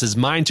allows his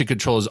mind to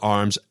control his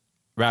arms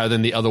rather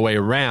than the other way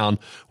around,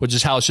 which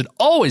is how it should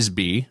always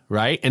be,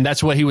 right? And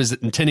that's what he was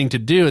intending to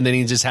do, and then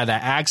he just had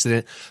that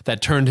accident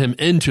that turned him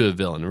into a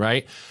villain,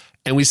 right?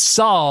 And we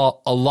saw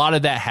a lot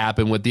of that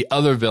happen with the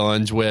other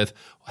villains, with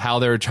how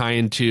they were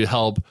trying to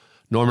help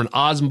Norman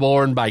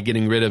Osborn by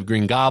getting rid of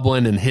Green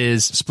Goblin and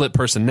his split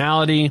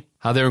personality,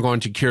 how they were going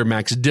to cure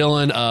Max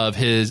Dillon of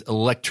his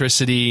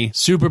electricity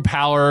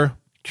superpower,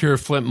 cure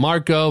Flint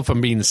Marko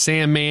from being the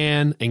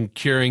Sandman, and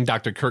curing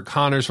Dr. Kirk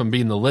Connors from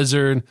being the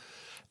Lizard.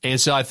 And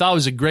so I thought it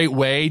was a great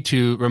way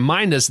to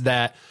remind us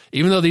that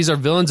even though these are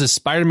villains of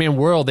Spider-Man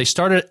world, they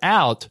started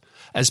out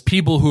as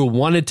people who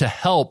wanted to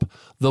help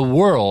the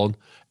world,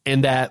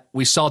 and that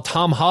we saw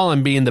Tom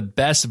Holland being the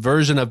best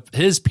version of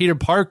his Peter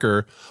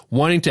Parker,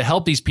 wanting to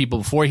help these people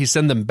before he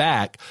sent them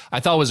back. I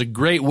thought it was a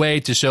great way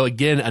to show,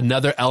 again,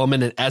 another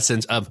element and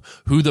essence of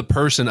who the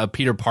person of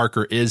Peter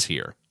Parker is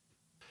here.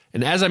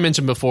 And as I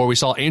mentioned before, we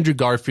saw Andrew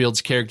Garfield's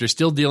character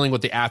still dealing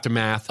with the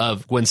aftermath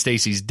of Gwen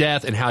Stacy's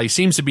death and how he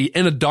seems to be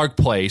in a dark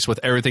place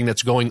with everything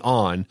that's going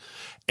on.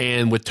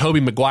 And with Tobey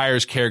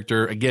Maguire's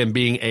character, again,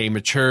 being a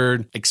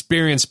matured,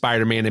 experienced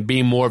Spider-Man and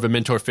being more of a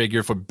mentor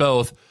figure for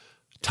both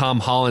Tom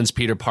Holland's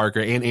Peter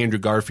Parker and Andrew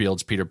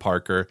Garfield's Peter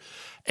Parker.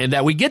 And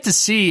that we get to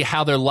see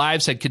how their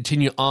lives had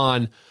continued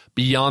on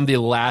beyond the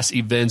last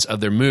events of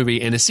their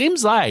movie. And it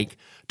seems like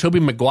Tobey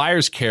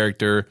Maguire's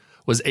character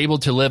was able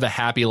to live a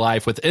happy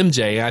life with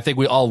MJ. And I think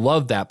we all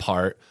love that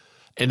part.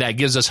 And that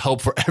gives us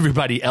hope for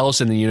everybody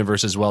else in the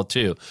universe as well,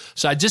 too.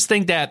 So I just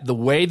think that the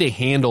way they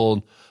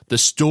handled the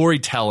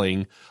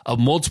storytelling of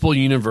multiple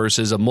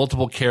universes, of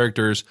multiple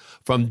characters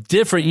from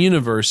different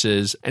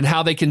universes, and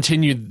how they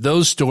continued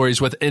those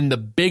stories within the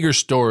bigger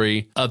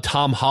story of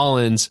Tom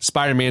Holland's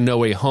Spider-Man No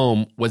Way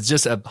Home was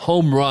just a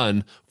home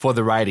run for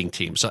the writing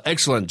team. So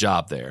excellent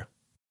job there.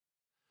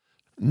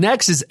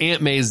 Next is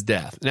Aunt May's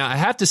death. Now, I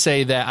have to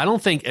say that I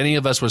don't think any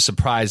of us were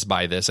surprised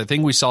by this. I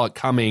think we saw it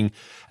coming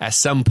at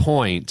some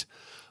point.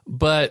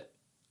 But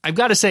I've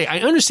got to say, I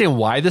understand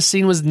why this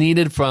scene was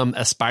needed from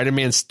a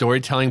Spider-Man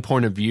storytelling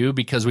point of view,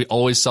 because we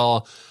always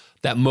saw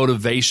that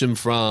motivation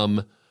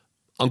from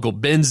Uncle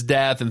Ben's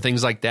death and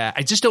things like that.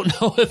 I just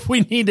don't know if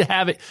we need to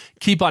have it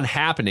keep on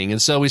happening.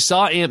 And so we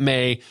saw Aunt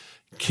May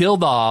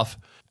killed off,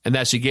 and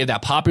that she gave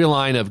that popular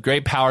line of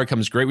great power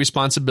comes great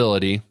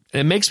responsibility. And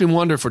it makes me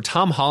wonder, for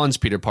Tom Holland's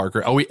Peter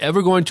Parker, are we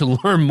ever going to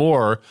learn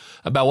more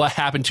about what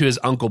happened to his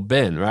Uncle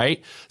Ben,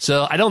 right?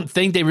 So I don't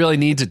think they really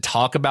need to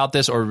talk about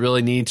this or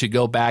really need to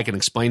go back and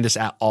explain this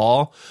at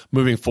all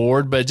moving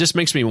forward. But it just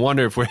makes me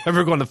wonder if we're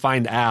ever going to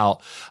find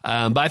out.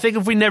 But I think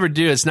if we never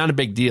do, it's not a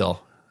big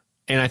deal.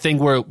 And I think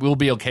we'll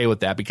be okay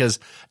with that, because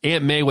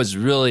Aunt May was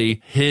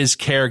really his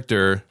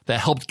character that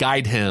helped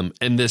guide him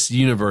in this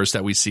universe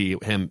that we see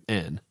him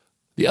in.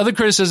 The other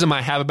criticism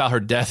I have about her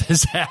death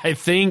is that I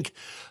think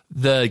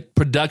the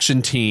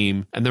production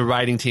team and the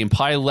writing team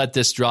probably let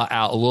this draw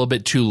out a little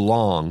bit too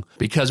long,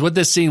 because with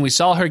this scene, we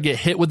saw her get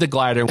hit with the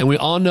glider and we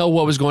all know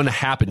what was going to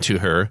happen to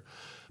her.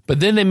 But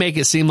then they make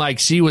it seem like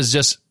she was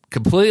just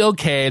completely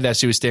okay, that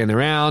she was standing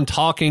around,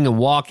 talking and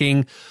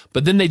walking.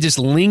 But then they just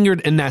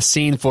lingered in that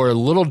scene for a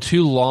little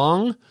too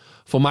long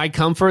for my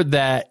comfort,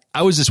 that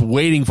I was just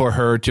waiting for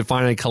her to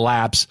finally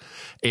collapse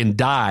and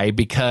die,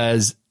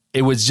 because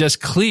it was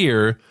just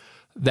clear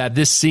that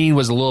this scene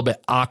was a little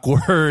bit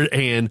awkward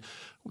and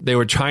they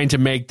were trying to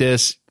make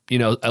this,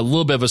 a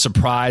little bit of a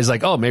surprise,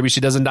 like, oh, maybe she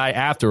doesn't die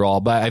after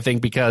all. But I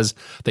think because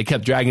they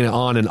kept dragging it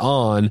on and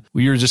on,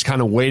 we were just kind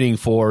of waiting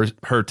for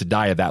her to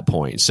die at that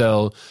point.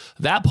 So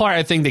that part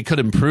I think they could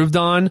have improved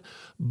on.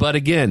 But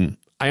again,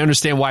 I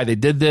understand why they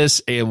did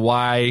this and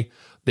why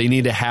they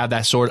need to have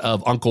that sort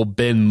of Uncle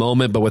Ben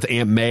moment, but with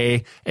Aunt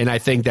May. And I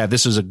think that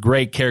this was a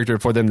great character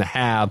for them to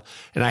have.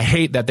 And I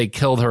hate that they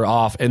killed her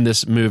off in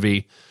this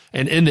movie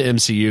and in the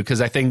MCU,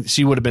 because I think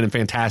she would have been a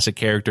fantastic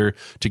character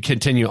to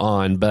continue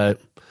on. But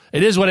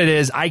it is what it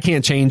is. I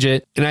can't change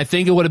it. And I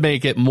think it would have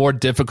made it more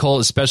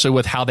difficult, especially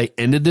with how they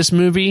ended this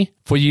movie,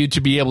 for you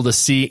to be able to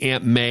see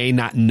Aunt May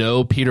not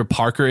know Peter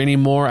Parker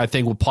anymore. I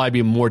think would probably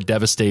be more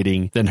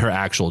devastating than her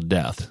actual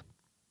death.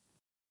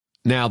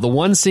 Now, the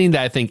one scene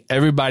that I think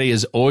everybody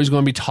is always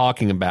going to be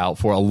talking about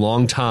for a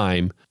long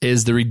time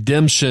is the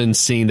redemption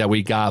scene that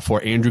we got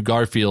for Andrew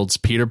Garfield's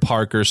Peter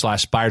Parker /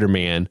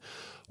 Spider-Man,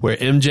 where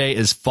MJ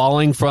is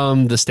falling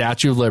from the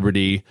Statue of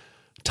Liberty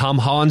Tom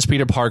Holland's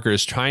Peter Parker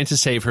is trying to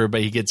save her,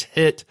 but he gets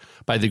hit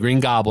by the Green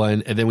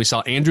Goblin. And then we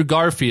saw Andrew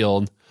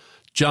Garfield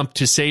jump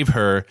to save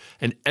her.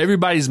 And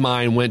everybody's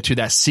mind went to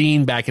that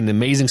scene back in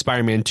Amazing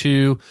Spider-Man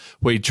 2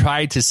 where he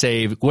tried to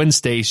save Gwen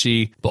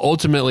Stacy, but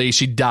ultimately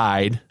she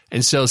died.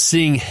 And so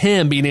seeing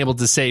him being able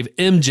to save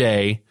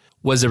MJ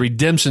was a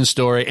redemption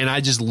story. And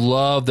I just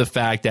love the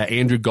fact that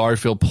Andrew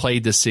Garfield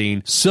played the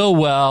scene so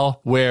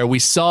well, where we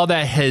saw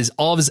that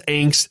all of his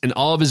angst and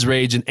all of his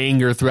rage and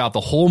anger throughout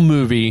the whole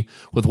movie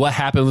with what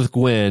happened with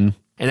Gwen.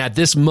 And at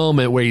this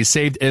moment where he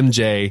saved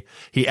MJ,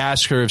 he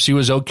asked her if she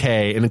was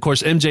okay. And of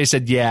course, MJ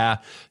said, yeah,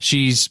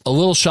 she's a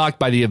little shocked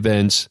by the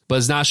events, but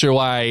is not sure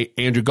why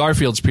Andrew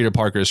Garfield's Peter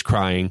Parker is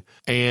crying.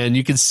 And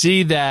you can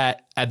see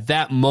that at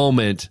that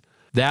moment,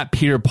 that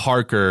Peter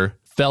Parker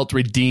felt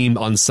redeemed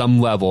on some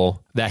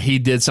level, that he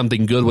did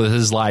something good with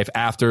his life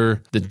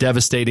after the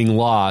devastating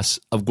loss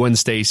of Gwen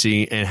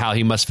Stacy and how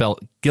he must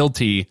felt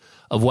guilty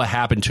of what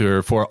happened to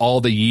her for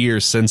all the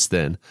years since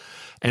then.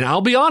 And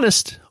I'll be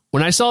honest,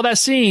 when I saw that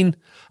scene,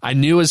 I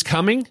knew it was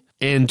coming.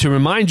 And to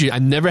remind you, I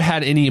never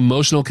had any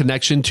emotional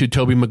connection to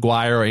Tobey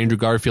Maguire or Andrew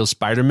Garfield's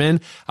Spider-Man.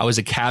 I was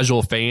a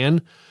casual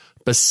fan.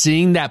 But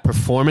seeing that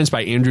performance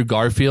by Andrew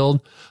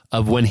Garfield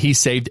of when he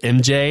saved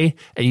MJ,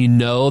 and you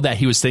know that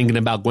he was thinking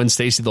about Gwen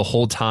Stacy the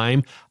whole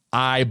time,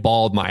 I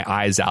bawled my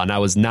eyes out, and I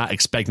was not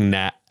expecting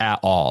that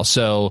at all.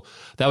 So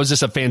that was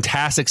just a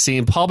fantastic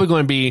scene. Probably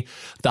going to be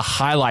the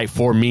highlight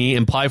for me,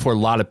 and probably for a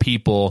lot of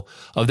people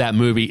of that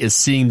movie, is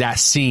seeing that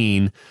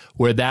scene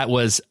where that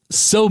was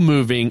so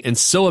moving and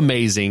so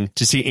amazing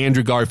to see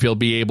Andrew Garfield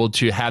be able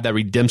to have that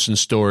redemption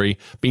story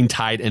being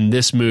tied in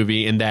this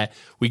movie, and that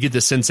we get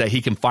the sense that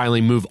he can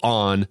finally move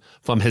on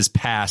from his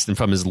past and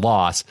from his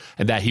loss,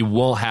 and that he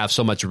won't have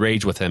so much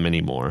rage with him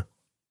anymore.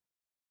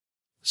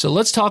 So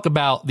let's talk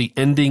about the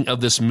ending of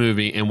this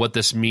movie and what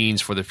this means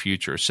for the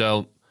future.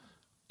 So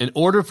in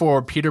order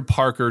for Peter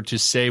Parker to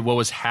say what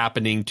was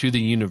happening to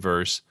the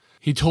universe,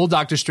 he told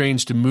Doctor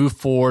Strange to move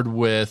forward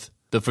with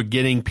the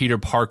Forgetting Peter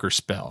Parker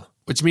spell,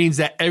 which means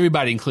that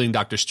everybody, including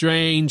Doctor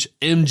Strange,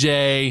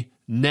 MJ,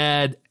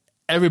 Ned,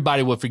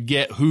 everybody will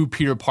forget who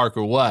Peter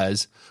Parker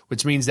was,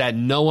 which means that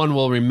no one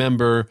will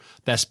remember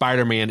that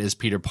Spider-Man is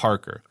Peter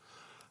Parker.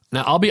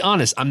 Now, I'll be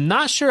honest, I'm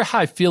not sure how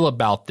I feel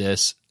about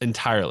this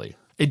entirely.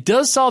 It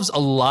does solve a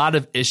lot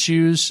of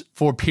issues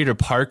for Peter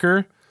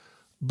Parker,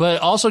 but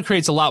it also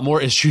creates a lot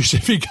more issues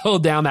if you go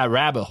down that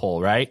rabbit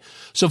hole, right?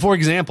 So, for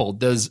example,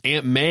 does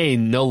Aunt May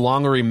no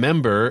longer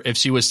remember, if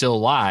she was still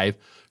alive,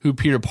 who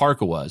Peter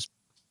Parker was?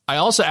 I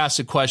also asked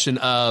the question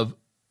of,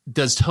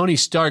 does Tony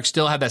Stark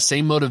still have that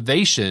same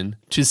motivation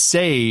to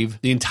save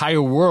the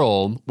entire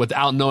world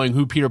without knowing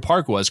who Peter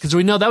Parker was? Because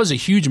we know that was a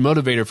huge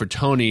motivator for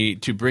Tony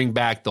to bring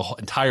back the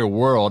entire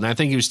world. And I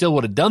think he still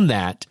would have done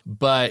that,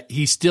 but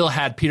he still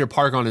had Peter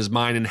Parker on his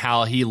mind and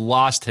how he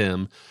lost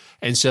him.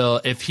 And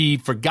so if he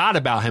forgot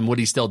about him, would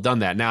he still done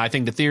that? Now, I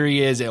think the theory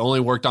is it only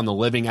worked on the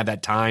living at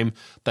that time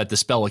that the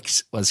spell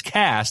was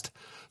cast.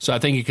 So I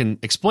think you can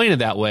explain it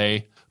that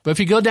way. But if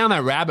you go down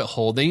that rabbit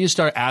hole, then you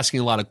start asking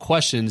a lot of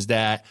questions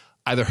that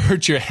either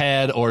hurt your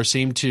head or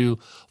seem to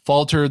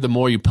falter the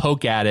more you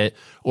poke at it,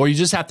 or you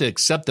just have to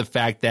accept the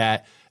fact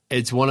that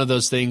it's one of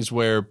those things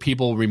where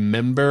people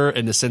remember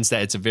in the sense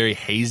that it's a very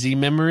hazy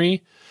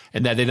memory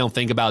and that they don't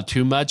think about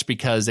too much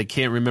because they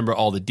can't remember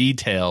all the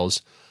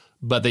details,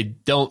 but they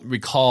don't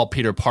recall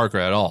Peter Parker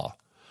at all.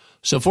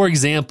 So, for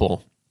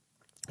example,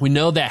 we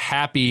know that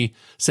Happy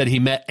said he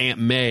met Aunt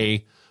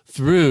May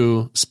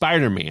through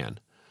Spider-Man.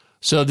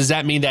 So does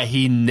that mean that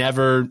he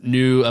never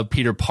knew of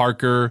Peter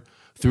Parker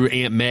through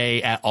Aunt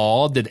May at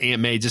all? Did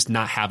Aunt May just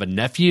not have a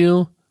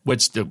nephew?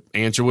 Which the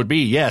answer would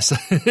be yes,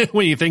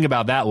 when you think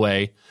about that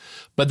way.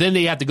 But then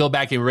they have to go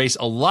back and erase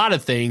a lot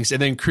of things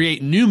and then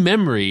create new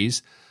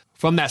memories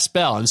from that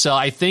spell. And so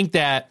I think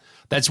that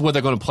that's what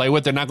they're going to play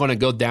with. They're not going to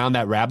go down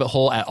that rabbit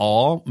hole at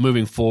all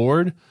moving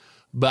forward.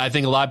 But I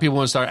think a lot of people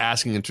want to start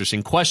asking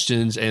interesting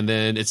questions. And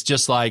then it's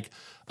just like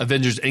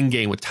Avengers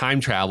Endgame with time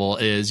travel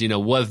is,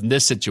 what in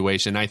this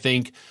situation? I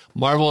think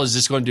Marvel is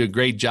just going to do a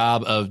great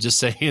job of just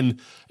saying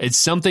it's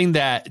something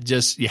that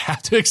just you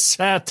have to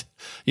accept,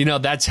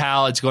 that's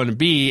how it's going to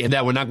be, and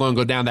that we're not going to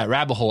go down that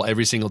rabbit hole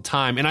every single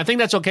time. And I think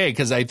that's okay,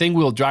 because I think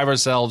we'll drive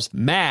ourselves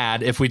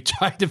mad if we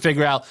try to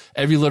figure out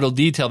every little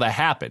detail that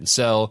happens.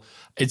 So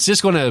it's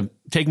just going to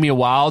take me a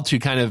while to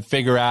kind of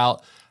figure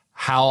out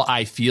how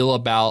I feel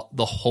about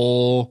the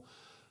whole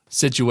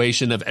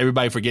situation of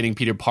everybody forgetting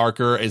Peter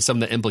Parker and some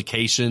of the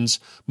implications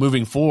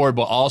moving forward,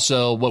 but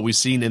also what we've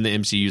seen in the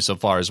MCU so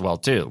far as well,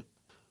 too.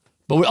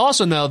 But we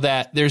also know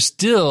that there's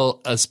still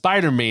a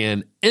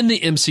Spider-Man in the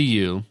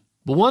MCU.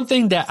 But one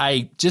thing that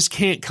I just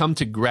can't come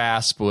to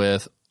grasp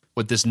with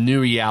this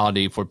new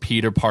reality for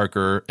Peter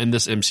Parker in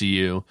this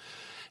MCU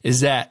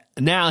is that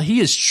now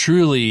he is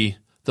truly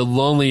the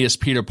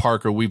loneliest Peter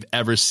Parker we've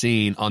ever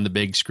seen on the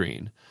big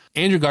screen.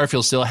 Andrew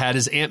Garfield still had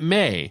his Aunt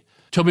May.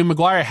 Tobey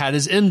Maguire had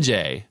his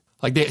MJ.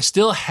 Like, they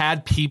still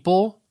had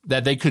people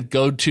that they could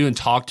go to and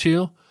talk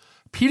to,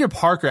 Peter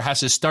Parker has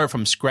to start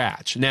from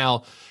scratch.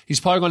 Now, he's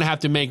probably going to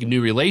have to make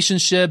new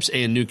relationships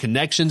and new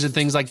connections and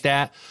things like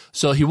that.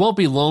 So he won't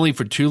be lonely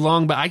for too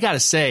long. But I got to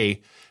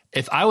say,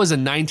 if I was a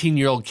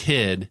 19-year-old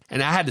kid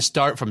and I had to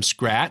start from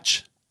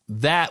scratch,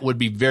 that would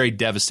be very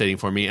devastating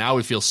for me. And I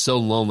would feel so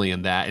lonely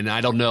in that. And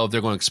I don't know if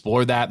they're going to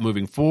explore that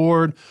moving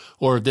forward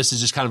or if this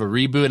is just kind of a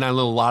reboot. And I know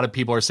a lot of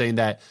people are saying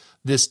that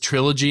this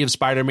trilogy of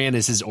Spider-Man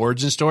is his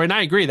origin story. And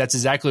I agree, that's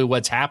exactly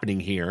what's happening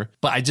here.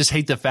 But I just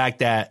hate the fact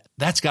that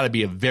that's got to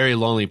be a very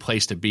lonely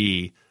place to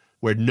be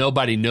where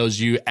nobody knows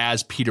you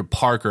as Peter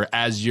Parker,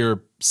 as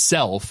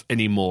yourself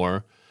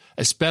anymore,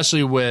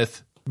 especially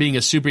with being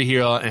a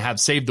superhero and have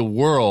saved the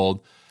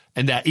world.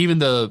 And that even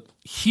the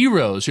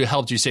heroes who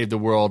helped you save the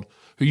world,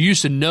 who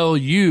used to know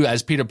you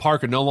as Peter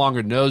Parker, no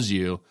longer knows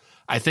you.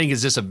 I think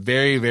is just a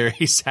very,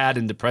 very sad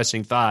and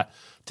depressing thought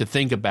to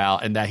think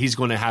about, and that he's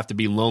going to have to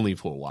be lonely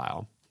for a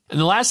while. And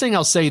the last thing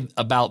I'll say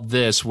about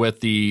this with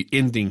the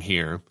ending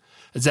here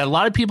is that a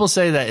lot of people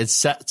say that it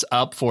sets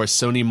up for a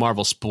Sony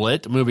Marvel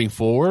split moving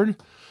forward,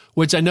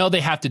 which I know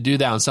they have to do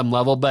that on some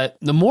level. But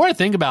the more I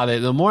think about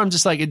it, the more I'm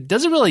just like, it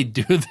doesn't really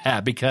do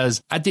that,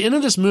 because at the end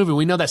of this movie,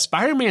 we know that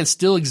Spider-Man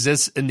still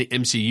exists in the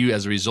MCU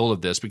as a result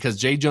of this, because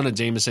J. Jonah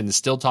Jameson is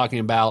still talking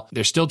about,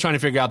 they're still trying to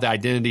figure out the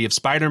identity of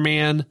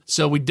Spider-Man.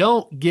 So we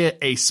don't get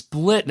a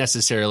split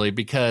necessarily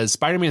because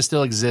Spider-Man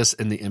still exists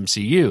in the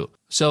MCU.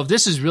 So if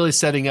this is really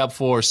setting up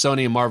for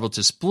Sony and Marvel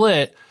to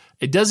split,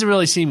 it doesn't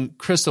really seem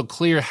crystal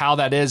clear how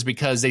that is,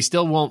 because they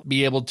still won't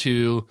be able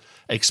to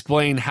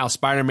explain how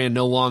Spider-Man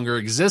no longer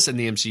exists in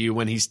the MCU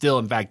when he still,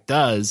 in fact,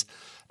 does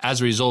as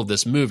a result of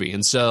this movie.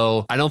 And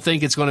so I don't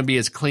think it's going to be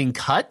as clean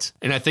cut.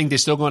 And I think they're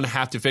still going to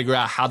have to figure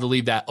out how to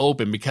leave that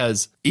open,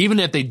 because even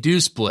if they do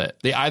split,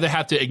 they either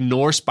have to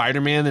ignore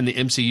Spider-Man in the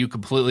MCU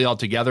completely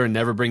altogether and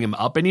never bring him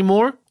up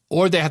anymore,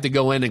 or they have to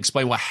go in and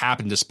explain what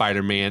happened to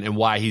Spider-Man and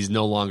why he's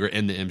no longer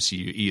in the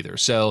MCU either.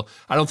 So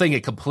I don't think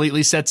it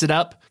completely sets it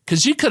up,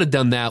 because you could have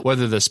done that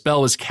whether the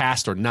spell was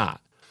cast or not.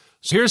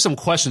 So here are some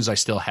questions I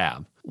still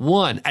have.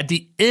 One, at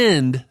the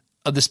end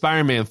of the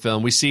Spider-Man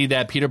film, we see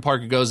that Peter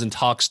Parker goes and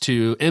talks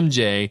to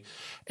MJ,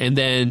 and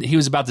then he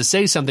was about to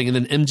say something, and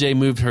then MJ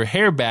moved her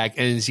hair back,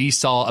 and he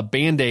saw a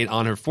Band-Aid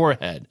on her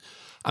forehead.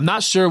 I'm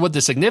not sure what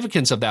the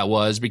significance of that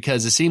was,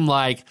 because it seemed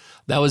like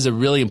that was a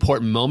really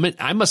important moment.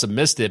 I must have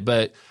missed it,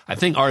 but I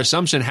think our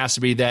assumption has to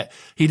be that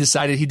he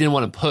decided he didn't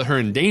want to put her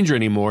in danger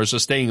anymore, so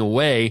staying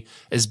away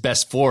is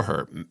best for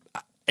her.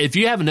 If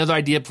you have another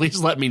idea,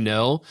 please let me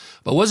know,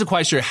 but wasn't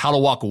quite sure how to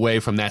walk away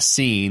from that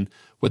scene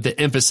with the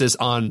emphasis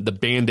on the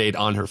Band-Aid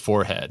on her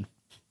forehead.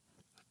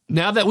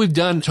 Now that we've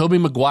done Tobey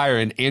Maguire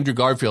and Andrew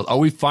Garfield, are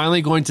we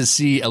finally going to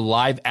see a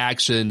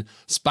live-action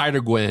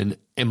Spider-Gwen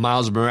and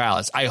Miles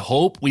Morales? I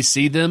hope we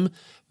see them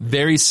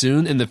very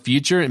soon in the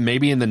future, and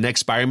maybe in the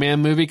next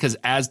Spider-Man movie, because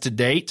as to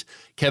date,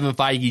 Kevin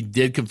Feige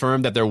did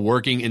confirm that they're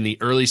working in the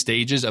early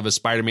stages of a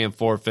Spider-Man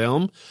 4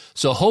 film.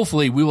 So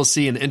hopefully we will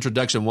see an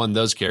introduction of one of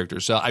those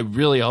characters. So I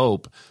really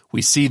hope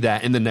we see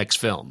that in the next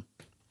film.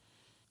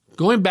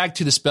 Going back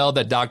to the spell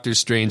that Doctor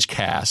Strange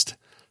cast,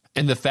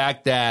 and the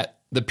fact that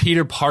the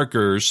Peter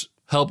Parkers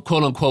help,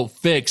 quote unquote,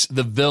 fix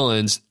the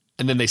villains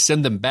and then they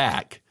send them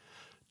back,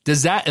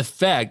 does that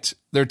affect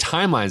their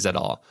timelines at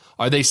all?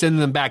 Are they sending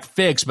them back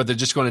fixed, but they're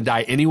just going to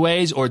die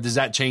anyways? Or does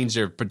that change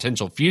their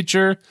potential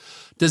future?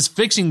 Does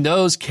fixing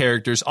those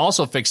characters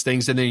also fix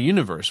things in their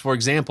universe? For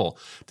example,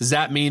 does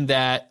that mean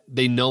that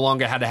they no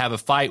longer had to have a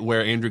fight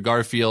where Andrew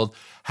Garfield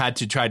had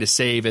to try to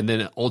save and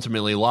then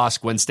ultimately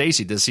lost Gwen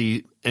Stacy? Does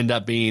he end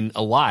up being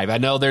alive? I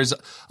know there's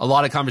a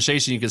lot of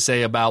conversation you could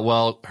say about,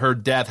 well, her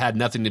death had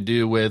nothing to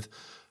do with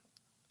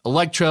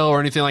Electro or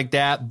anything like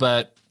that.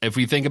 But if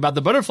we think about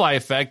the butterfly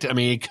effect, I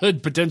mean, it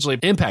could potentially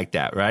impact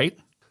that, right?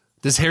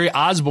 Does Harry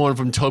Osborn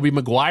from Tobey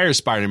Maguire's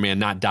Spider-Man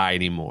not die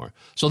anymore?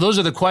 So those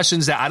are the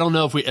questions that I don't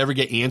know if we ever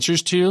get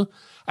answers to.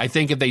 I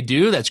think if they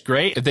do, that's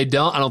great. If they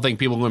don't, I don't think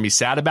people are going to be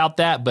sad about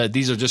that. But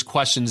these are just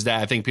questions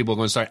that I think people are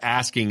going to start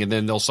asking, and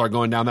then they'll start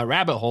going down that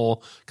rabbit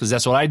hole, because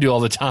that's what I do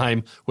all the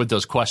time with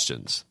those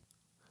questions.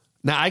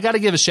 Now, I got to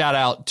give a shout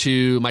out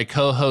to my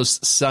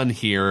co-host's son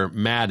here,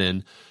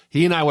 Madden.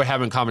 He and I were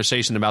having a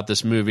conversation about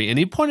this movie, and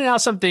he pointed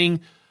out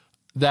something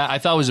that I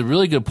thought was a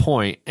really good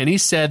point. And he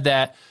said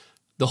that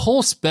the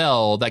whole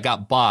spell that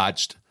got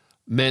botched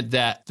meant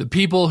that the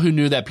people who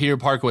knew that Peter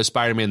Parker was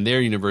Spider-Man in their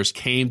universe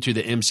came to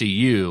the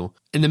MCU.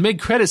 In the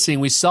mid-credit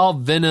scene, we saw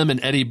Venom and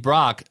Eddie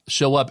Brock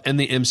show up in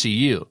the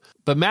MCU.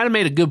 But Madden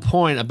made a good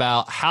point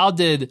about how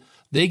did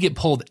they get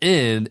pulled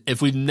in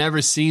if we've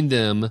never seen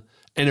them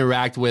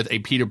interact with a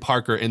Peter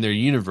Parker in their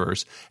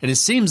universe. And it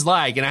seems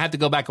like, and I have to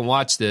go back and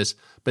watch this,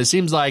 but it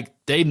seems like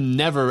they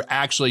never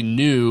actually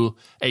knew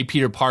a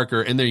Peter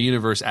Parker in their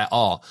universe at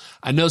all.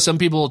 I know some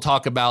people will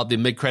talk about the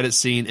mid-credit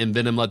scene in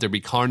Venom Let There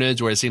Be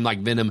Carnage, where it seemed like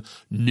Venom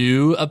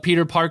knew a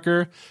Peter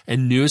Parker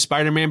and knew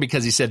Spider-Man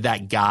because he said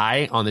that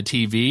guy on the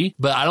TV.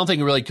 But I don't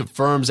think it really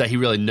confirms that he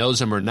really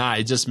knows him or not.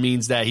 It just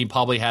means that he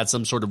probably had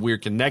some sort of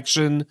weird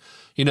connection.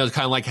 You know,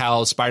 kind of like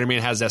how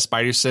Spider-Man has that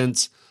spider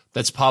sense.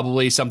 That's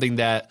probably something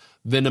that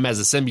Venom as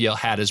a symbiote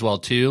had as well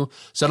too.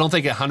 So I don't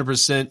think it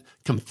 100%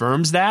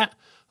 confirms that,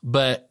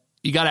 but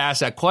you got to ask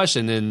that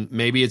question, and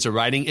maybe it's a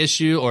writing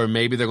issue, or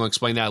maybe they're going to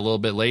explain that a little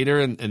bit later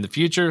in the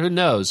future. Who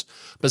knows?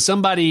 But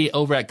somebody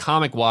over at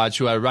Comic Watch,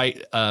 who I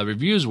write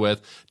reviews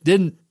with,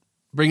 didn't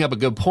bring up a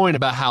good point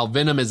about how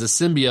Venom is a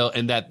symbiote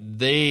and that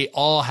they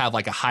all have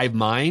like a hive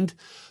mind.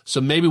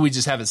 So maybe we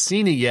just haven't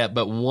seen it yet,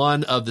 but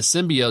one of the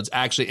symbiotes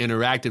actually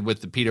interacted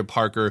with the Peter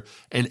Parker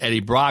and Eddie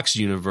Brock's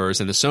universe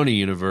and the Sony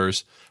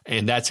universe,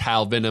 and that's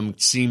how Venom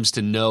seems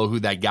to know who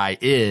that guy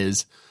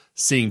is,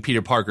 seeing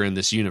Peter Parker in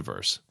this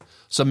universe.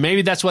 So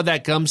maybe that's what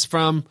that comes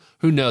from.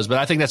 Who knows? But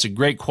I think that's a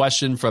great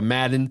question from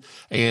Madden,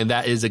 and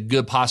that is a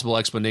good possible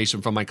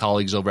explanation from my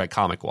colleagues over at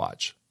Comic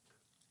Watch.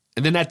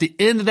 And then at the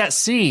end of that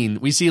scene,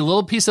 we see a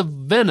little piece of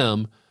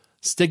Venom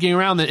sticking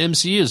around the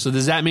MCU. So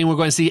does that mean we're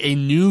going to see a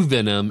new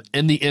Venom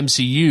in the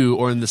MCU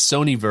or in the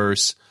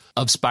Sonyverse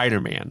of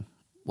Spider-Man?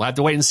 We'll have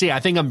to wait and see. I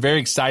think I'm very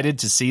excited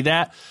to see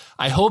that.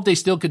 I hope they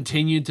still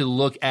continue to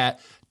look at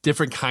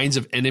different kinds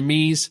of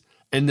enemies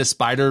in the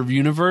Spider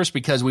universe,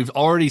 because we've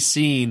already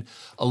seen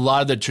a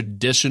lot of the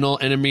traditional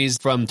enemies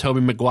from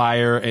Tobey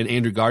Maguire and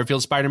Andrew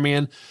Garfield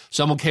Spider-Man.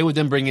 So I'm okay with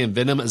them bringing in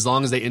Venom as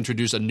long as they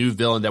introduce a new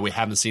villain that we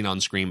haven't seen on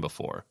screen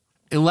before.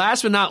 And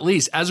last but not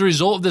least, as a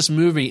result of this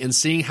movie and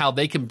seeing how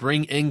they can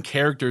bring in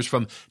characters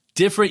from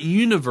different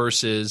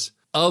universes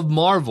of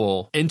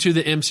Marvel into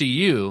the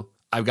MCU,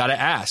 I've got to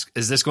ask,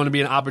 is this going to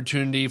be an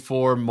opportunity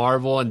for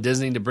Marvel and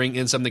Disney to bring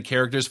in some of the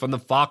characters from the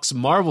Fox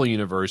Marvel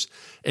universe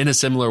in a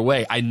similar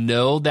way? I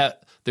know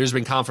that there's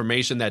been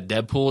confirmation that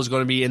Deadpool is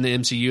going to be in the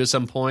MCU at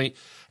some point,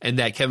 and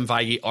that Kevin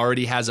Feige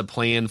already has a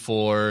plan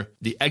for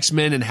the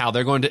X-Men and how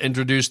they're going to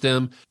introduce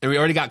them. And we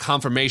already got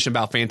confirmation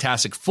about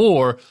Fantastic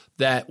Four,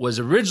 that was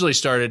originally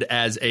started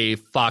as a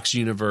Fox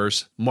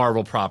Universe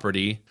Marvel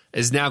property,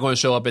 is now going to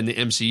show up in the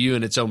MCU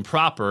in its own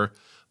proper.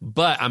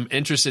 But I'm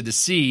interested to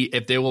see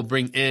if they will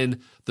bring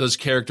in those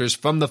characters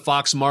from the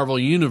Fox Marvel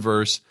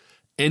universe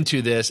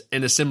into this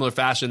in a similar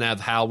fashion of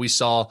how we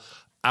saw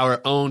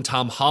our own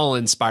Tom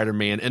Holland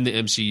Spider-Man in the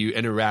MCU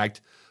interact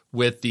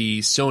with the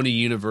Sony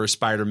universe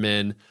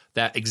Spider-Man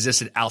that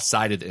existed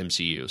outside of the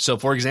MCU. So,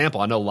 for example,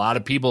 I know a lot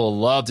of people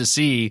love to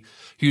see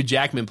Hugh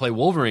Jackman play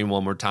Wolverine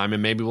one more time,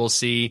 and maybe we'll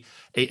see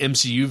a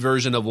MCU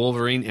version of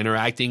Wolverine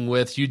interacting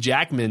with Hugh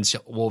Jackman's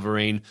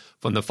Wolverine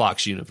from the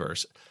Fox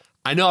universe.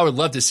 I know I would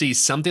love to see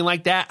something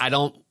like that. I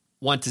don't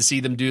want to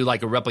see them do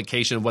like a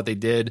replication of what they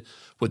did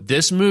with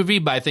this movie,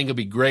 but I think it'd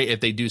be great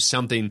if they do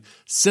something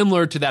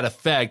similar to that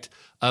effect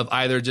of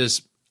either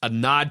just a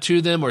nod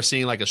to them or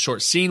seeing like a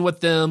short scene with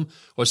them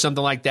or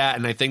something like that.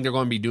 And I think they're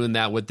going to be doing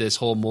that with this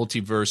whole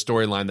multiverse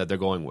storyline that they're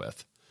going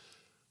with.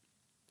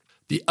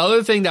 The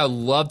other thing that I'd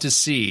love to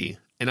see,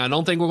 and I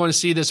don't think we're going to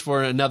see this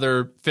for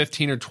another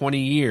 15 or 20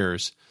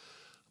 years,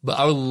 but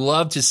I would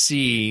love to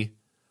see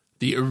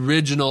the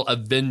original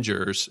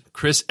Avengers,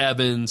 Chris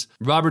Evans,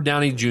 Robert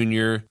Downey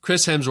Jr.,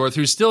 Chris Hemsworth,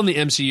 who's still in the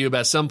MCU, but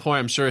at some point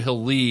I'm sure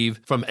he'll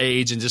leave from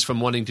age and just from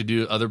wanting to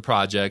do other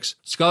projects.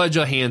 Scarlett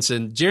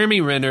Johansson,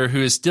 Jeremy Renner,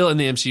 who is still in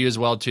the MCU as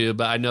well too,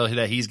 but I know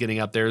that he's getting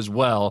up there as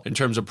well in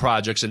terms of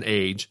projects and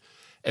age.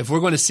 If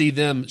we're going to see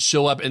them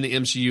show up in the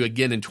MCU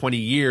again in 20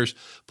 years,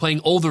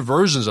 playing older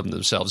versions of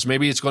themselves,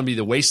 maybe it's going to be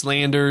the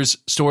Wastelanders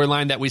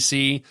storyline that we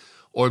see,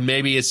 or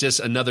maybe it's just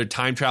another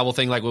time travel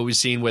thing like what we've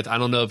seen with, I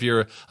don't know if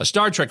you're a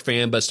Star Trek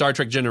fan, but Star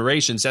Trek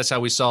Generations, that's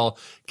how we saw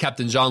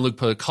Captain Jean-Luc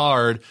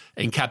Picard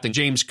and Captain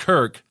James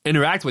Kirk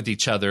interact with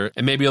each other,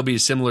 and maybe it'll be a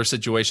similar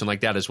situation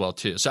like that as well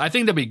too. So I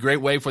think that'd be a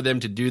great way for them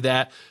to do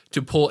that,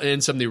 to pull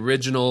in some of the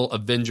original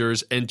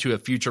Avengers into a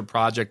future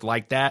project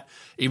like that.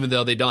 Even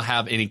though they don't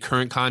have any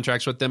current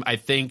contracts with them, I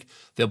think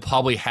they'll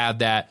probably have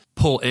that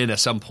pull in at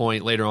some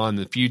point later on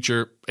in the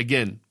future.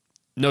 Again,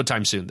 no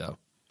time soon though.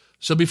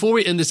 So before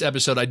we end this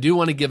episode, I do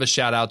want to give a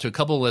shout out to a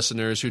couple of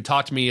listeners who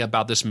talked to me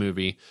about this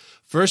movie.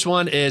 First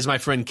one is my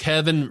friend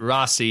Kevin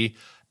Rossi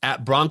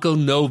at Bronco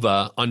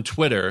Nova on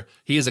Twitter.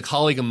 He is a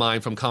colleague of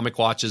mine from Comic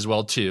Watch as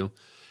well too.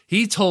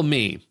 He told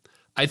me,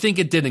 I think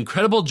it did an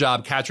incredible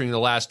job capturing the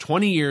last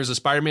 20 years of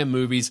Spider-Man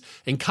movies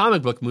and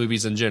comic book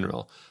movies in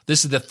general.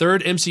 This is the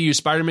third MCU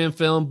Spider-Man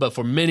film, but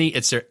for many,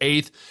 it's their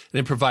eighth,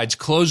 and it provides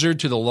closure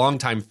to the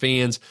longtime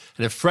fans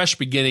and a fresh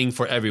beginning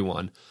for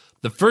everyone.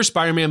 The first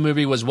Spider-Man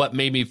movie was what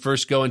made me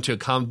first go into a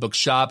comic book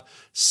shop,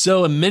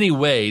 so in many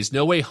ways,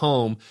 No Way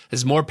Home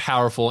is more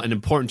powerful and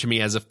important to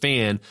me as a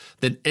fan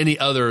than any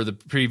other of the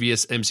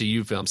previous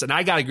MCU films. And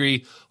I gotta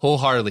agree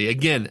wholeheartedly.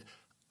 Again,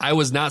 I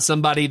was not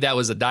somebody that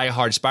was a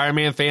diehard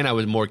Spider-Man fan. I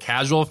was a more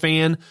casual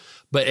fan,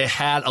 but it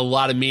had a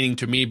lot of meaning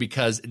to me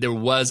because there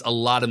was a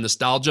lot of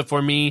nostalgia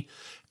for me,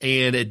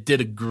 and it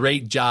did a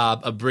great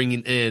job of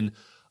bringing in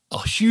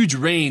a huge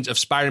range of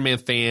Spider-Man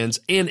fans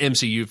and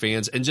MCU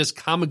fans and just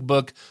comic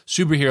book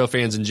superhero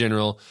fans in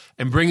general,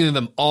 and bringing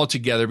them all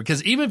together.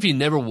 Because even if you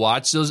never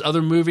watched those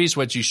other movies,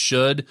 which you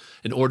should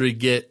in order to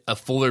get a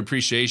fuller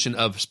appreciation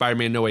of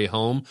Spider-Man No Way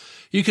Home,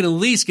 you can at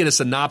least get a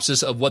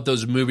synopsis of what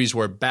those movies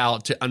were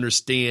about to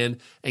understand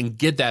and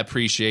get that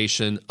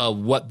appreciation of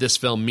what this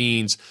film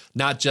means,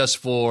 not just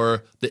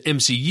for the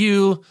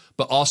MCU,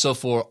 but also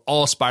for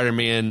all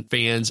Spider-Man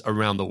fans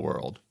around the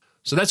world.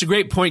 So that's a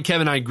great point,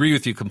 Kevin. I agree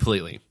with you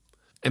completely.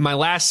 And my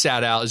last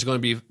shout out is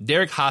going to be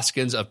Derek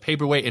Hoskins of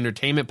Paperweight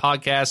Entertainment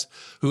Podcast,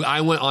 who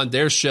I went on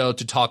their show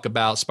to talk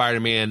about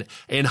Spider-Man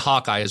and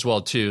Hawkeye as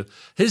well too.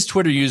 His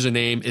Twitter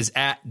username is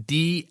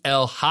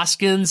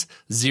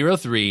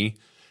 @DLHoskins03.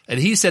 And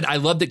he said, I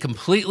loved it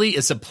completely.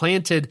 It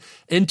supplanted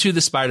Into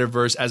the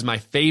Spider-Verse as my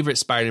favorite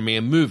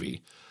Spider-Man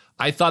movie.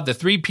 I thought the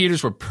three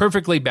Peters were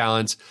perfectly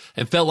balanced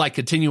and felt like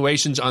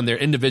continuations on their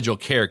individual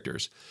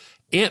characters.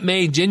 Aunt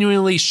May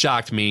genuinely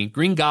shocked me.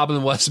 Green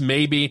Goblin was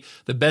maybe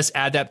the best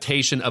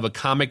adaptation of a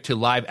comic to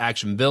live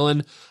action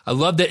villain. I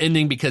love the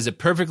ending because it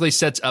perfectly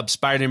sets up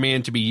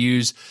Spider-Man to be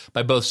used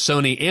by both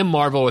Sony and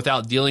Marvel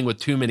without dealing with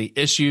too many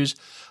issues.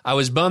 I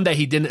was bummed that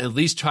he didn't at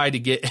least try to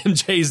get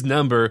MJ's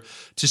number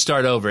to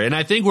start over. And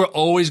I think we're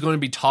always going to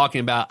be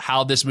talking about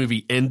how this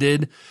movie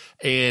ended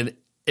and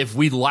if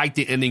we like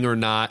the ending or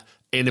not.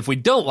 And if we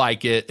don't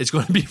like it, it's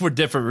going to be for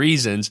different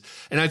reasons.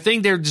 And I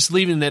think they're just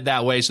leaving it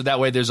that way. So that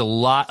way there's a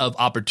lot of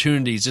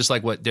opportunities, just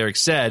like what Derek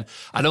said.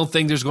 I don't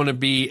think there's going to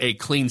be a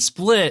clean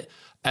split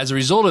as a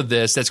result of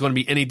this that's going to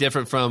be any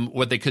different from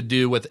what they could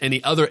do with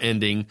any other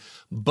ending.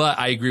 But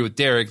I agree with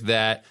Derek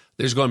that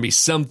there's going to be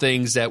some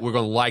things that we're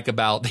going to like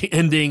about the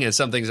ending and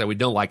some things that we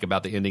don't like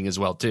about the ending as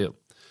well, too.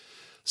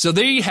 So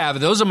there you have it.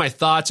 Those are my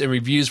thoughts and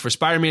reviews for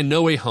Spider-Man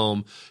No Way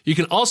Home. You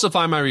can also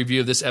find my review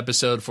of this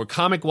episode for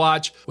Comic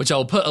Watch, which I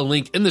will put a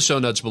link in the show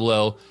notes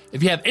below.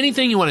 If you have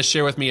anything you want to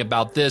share with me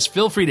about this,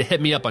 feel free to hit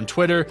me up on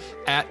Twitter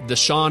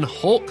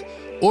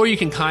 @DeshaunHulk, or you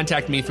can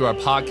contact me through our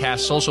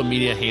podcast social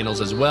media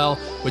handles as well.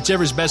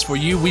 Whichever is best for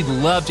you, we'd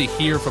love to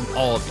hear from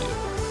all of you.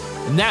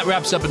 And that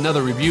wraps up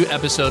another review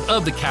episode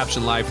of The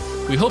Caption Life.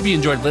 We hope you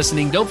enjoyed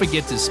listening. Don't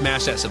forget to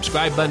smash that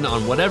subscribe button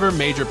on whatever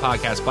major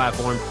podcast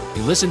platform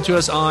you listen to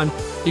us on.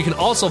 You can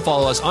also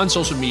follow us on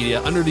social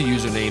media under the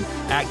username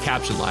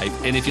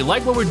 @CaptionLife. And if you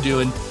like what we're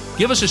doing,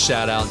 give us a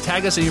shout out,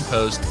 tag us in your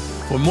post.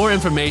 For more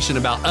information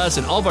about us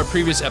and all of our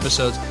previous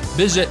episodes,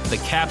 visit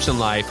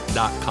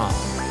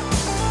thecaptionlife.com.